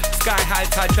planet. Sky high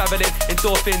tide traveling.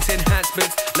 Endorphins,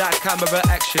 enhancements, like camera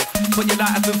action. Put your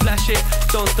light up and flash it.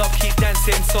 Don't stop, keep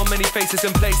dancing. So many faces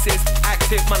and places.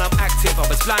 Active, man, I'm active. I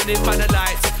was blinded by the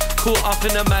lights. Caught up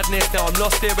in the madness. Now I'm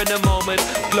lost here in the moment.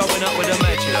 Glowing up with a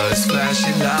magic. Those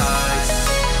flashing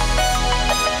lights.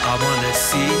 I wanna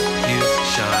see you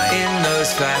shine in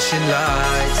those flashing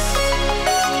lights.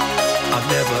 I've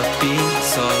never been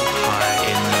so high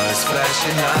in those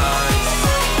flashing lights.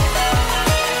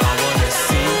 I wanna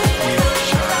see you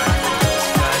shine in those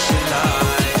flashing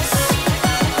lights.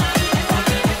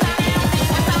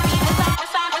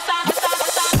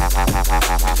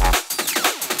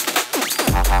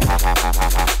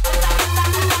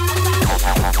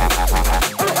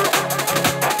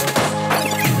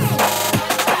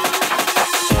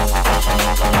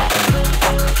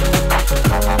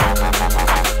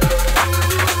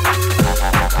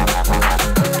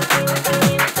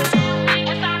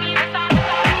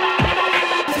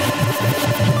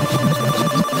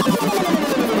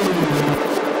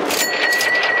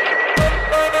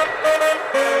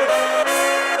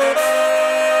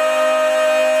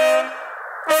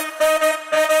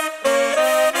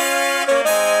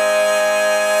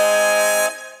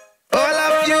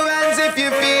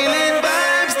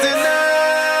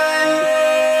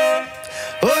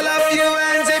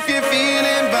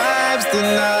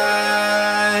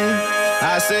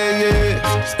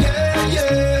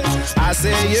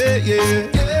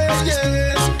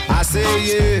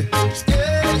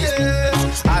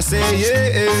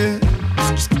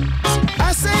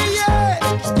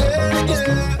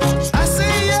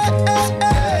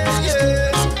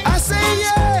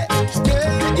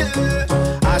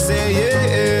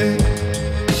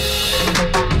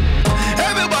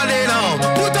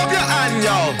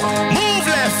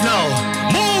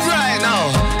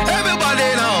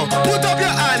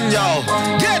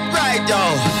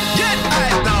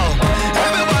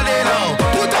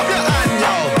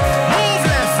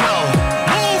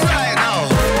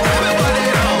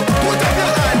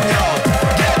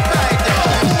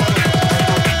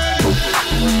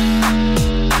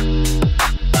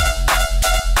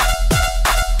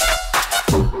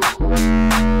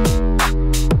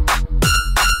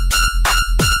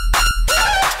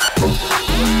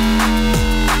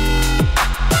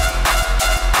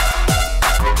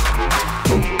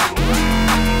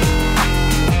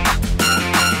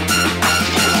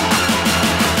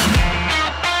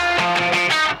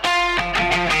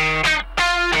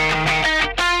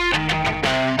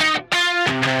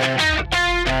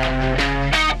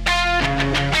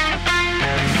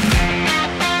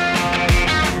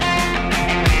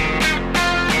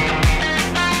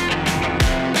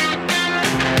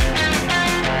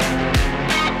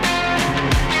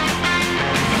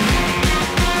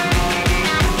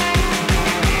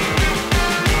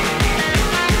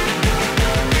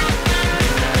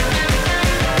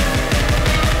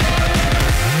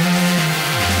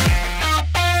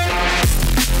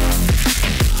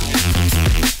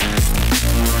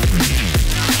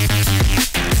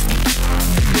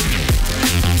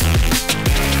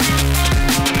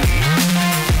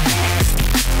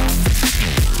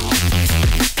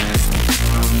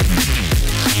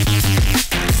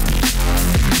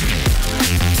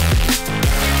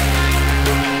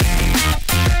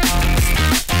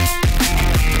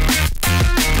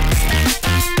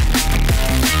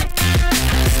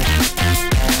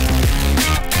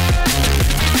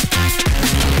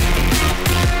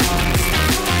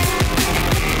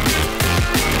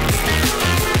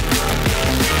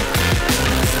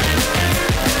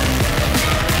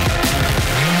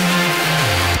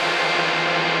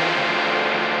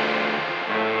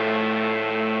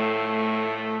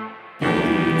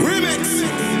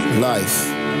 Life.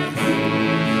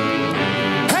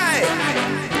 Hey!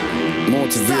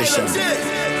 Motivation.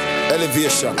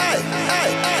 Elevation. Hey,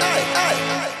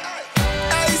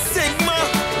 Sigma.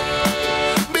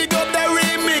 Big up the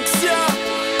remix, yeah.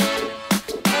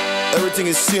 Everything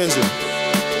is changing.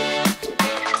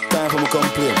 Time for me to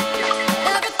complain.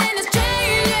 Everything is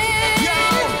changing.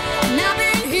 And I've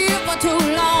been here for too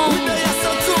long.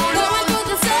 Going through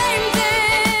the same thing.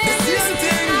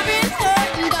 I've been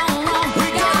hurting, done wrong. We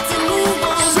got to move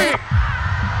on.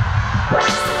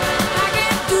 I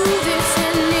can't do this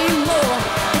anymore.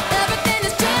 Everything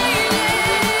is changing.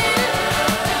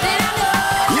 Then I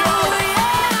know.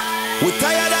 We're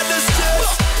tired of the stress,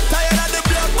 tired of the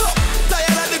blood,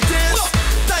 tired of the tears,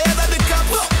 tired of the cup,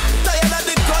 tired of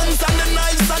the guns and the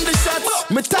knives and the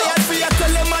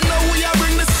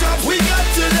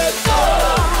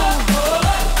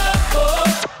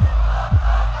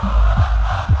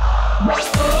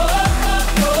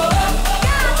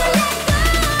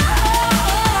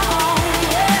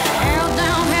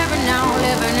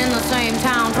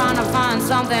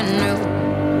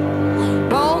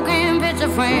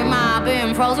frame I've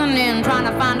been frozen in, trying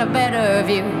to find a better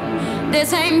view.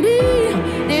 This ain't me,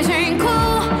 this ain't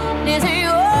cool, this ain't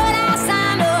what I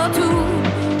signed up to.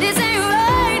 This ain't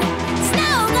right, it's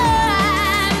no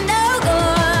good, no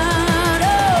good.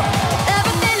 Oh,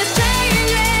 everything is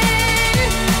changing,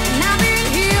 and I've been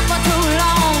here for too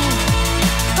long,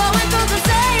 going through the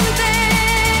same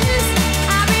things.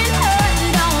 I've been hurt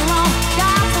and done wrong,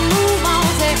 got to move on,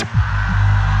 say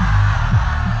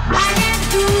I can't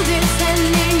do this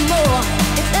anymore.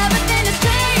 If everything is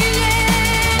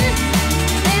changing,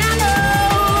 then I know,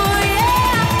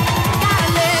 yeah, gotta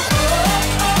let go.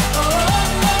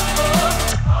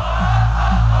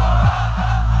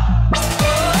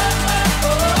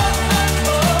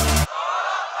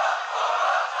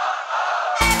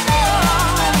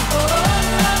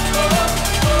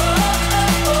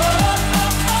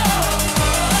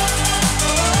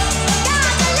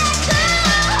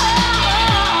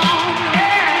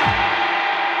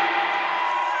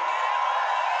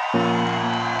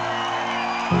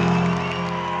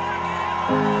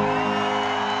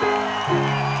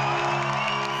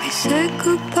 We said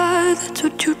goodbye, that's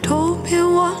what you told me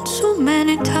once. So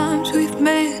many times we've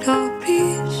made our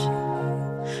peace,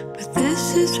 but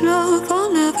this is love,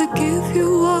 I'll never give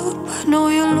you up. I know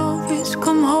you'll always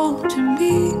come home to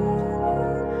me.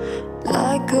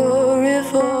 Like a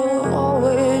river,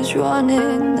 always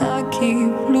running, I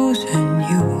keep losing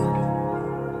you.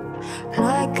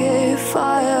 Like a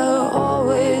fire,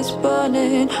 always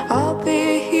burning, I'll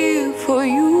be here for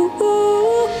you.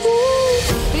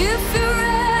 If you're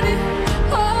ready,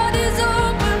 heart is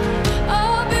open,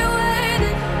 I'll be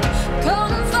waiting.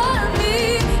 Come find me.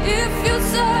 If you're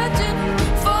searching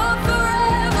for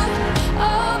forever,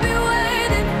 I'll be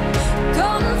waiting.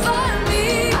 Come find me.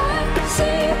 I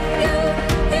see you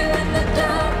here in the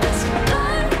darkness,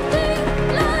 blinding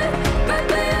light, right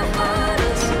where your heart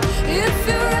is. If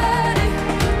you're ready,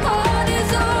 heart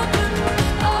is open,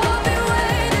 I'll be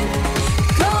waiting.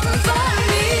 Come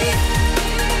find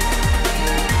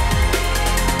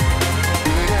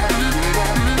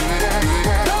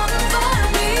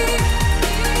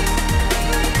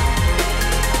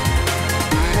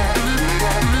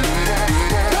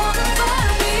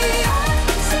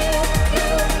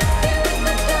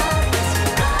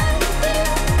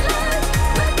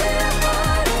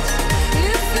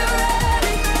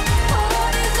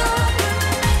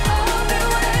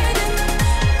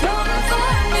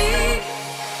me.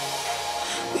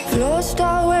 We've lost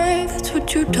our way, that's what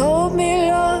you told me.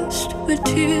 Lost, but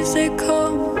tears they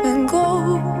come and go.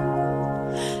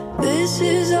 This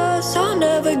is us, I'll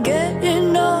never get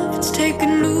enough. It's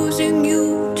taken losing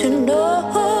you to know.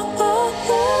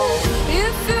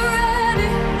 If you're ready,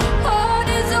 heart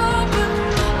is open,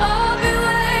 I'll be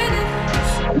waiting.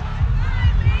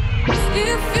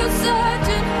 If you're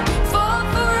searching for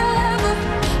forever,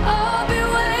 I'll be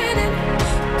waiting.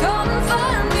 Come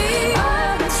find me. I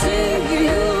see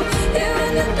you here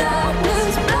in the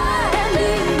darkness,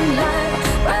 blinding light,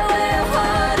 right where your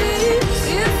heart is.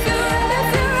 If you're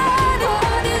ready,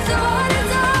 heart is open,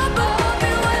 I'll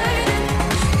be waiting.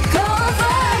 Come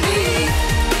find me.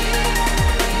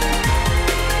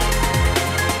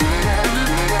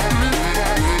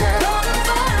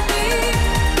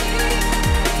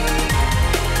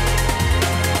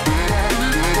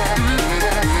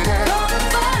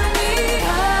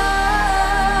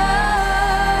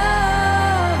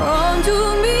 Run to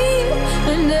me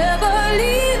and never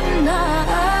leave now.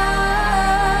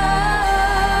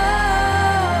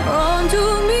 Run to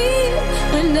me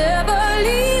and never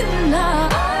leave now.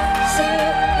 I see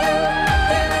you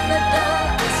here in the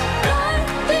darkness,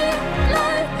 blinding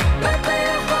light, right where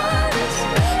your heart is.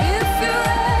 If you're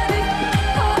ready,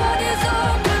 heart is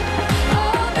open,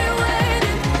 I'll be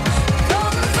waiting.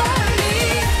 Come find me.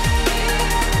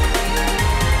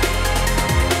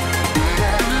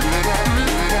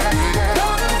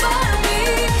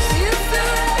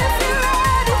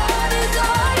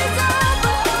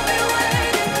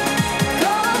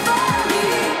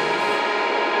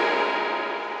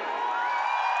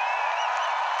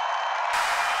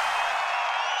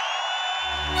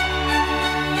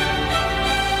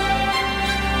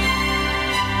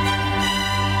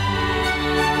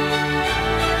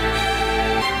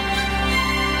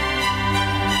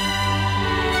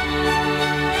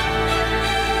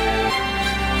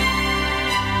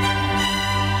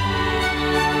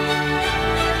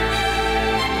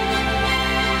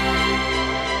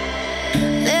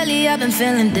 Lately I've been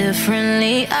feeling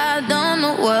differently, I don't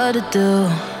know what to do.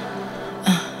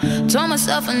 Told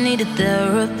myself I needed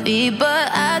therapy,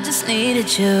 but I just needed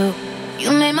you.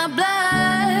 You made my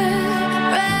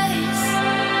blood race.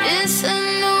 It's a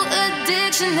new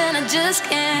addiction and I just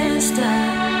can't stop.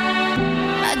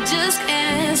 I just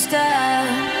can't stop.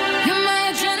 You're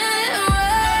my adrenaline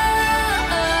rush.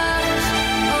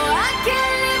 Oh, I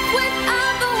can't live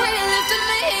without the way you lifted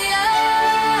me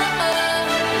up.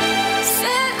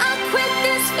 Said I'll quit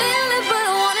this feeling, but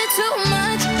I wanted too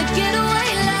much. The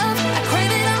getaway love, I crave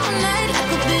it all night. I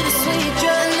could be the sweet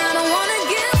drug, and I don't wanna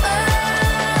give up.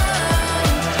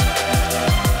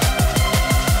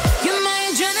 You're my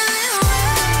adrenaline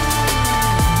rush.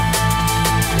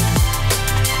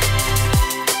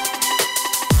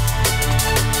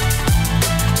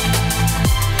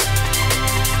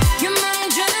 You're my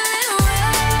adrenaline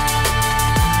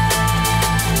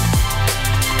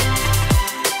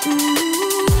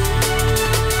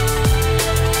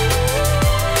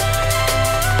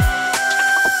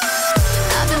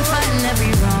I've been fighting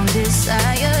every wrong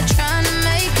desire, trying to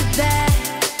make it back.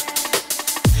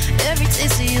 Every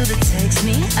taste of you that takes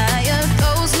me higher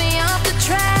throws me off the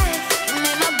track. You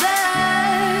made my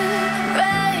blood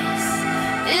race.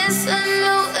 It's a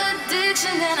new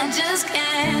addiction and I just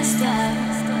can't stop.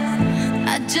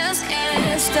 I just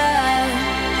can't stop.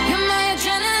 You're my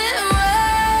adrenaline rush.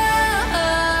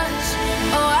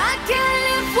 Oh, I can't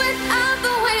live without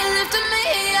the way you lifted me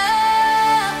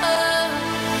up.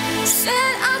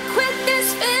 Said I'll quit this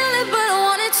feeling, but I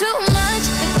wanted too much.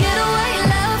 The getaway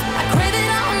love, I crave it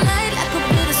all night. I could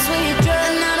be the sweet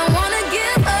drug, and I don't wanna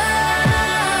give up.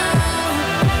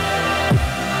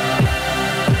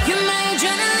 You're my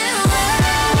adrenaline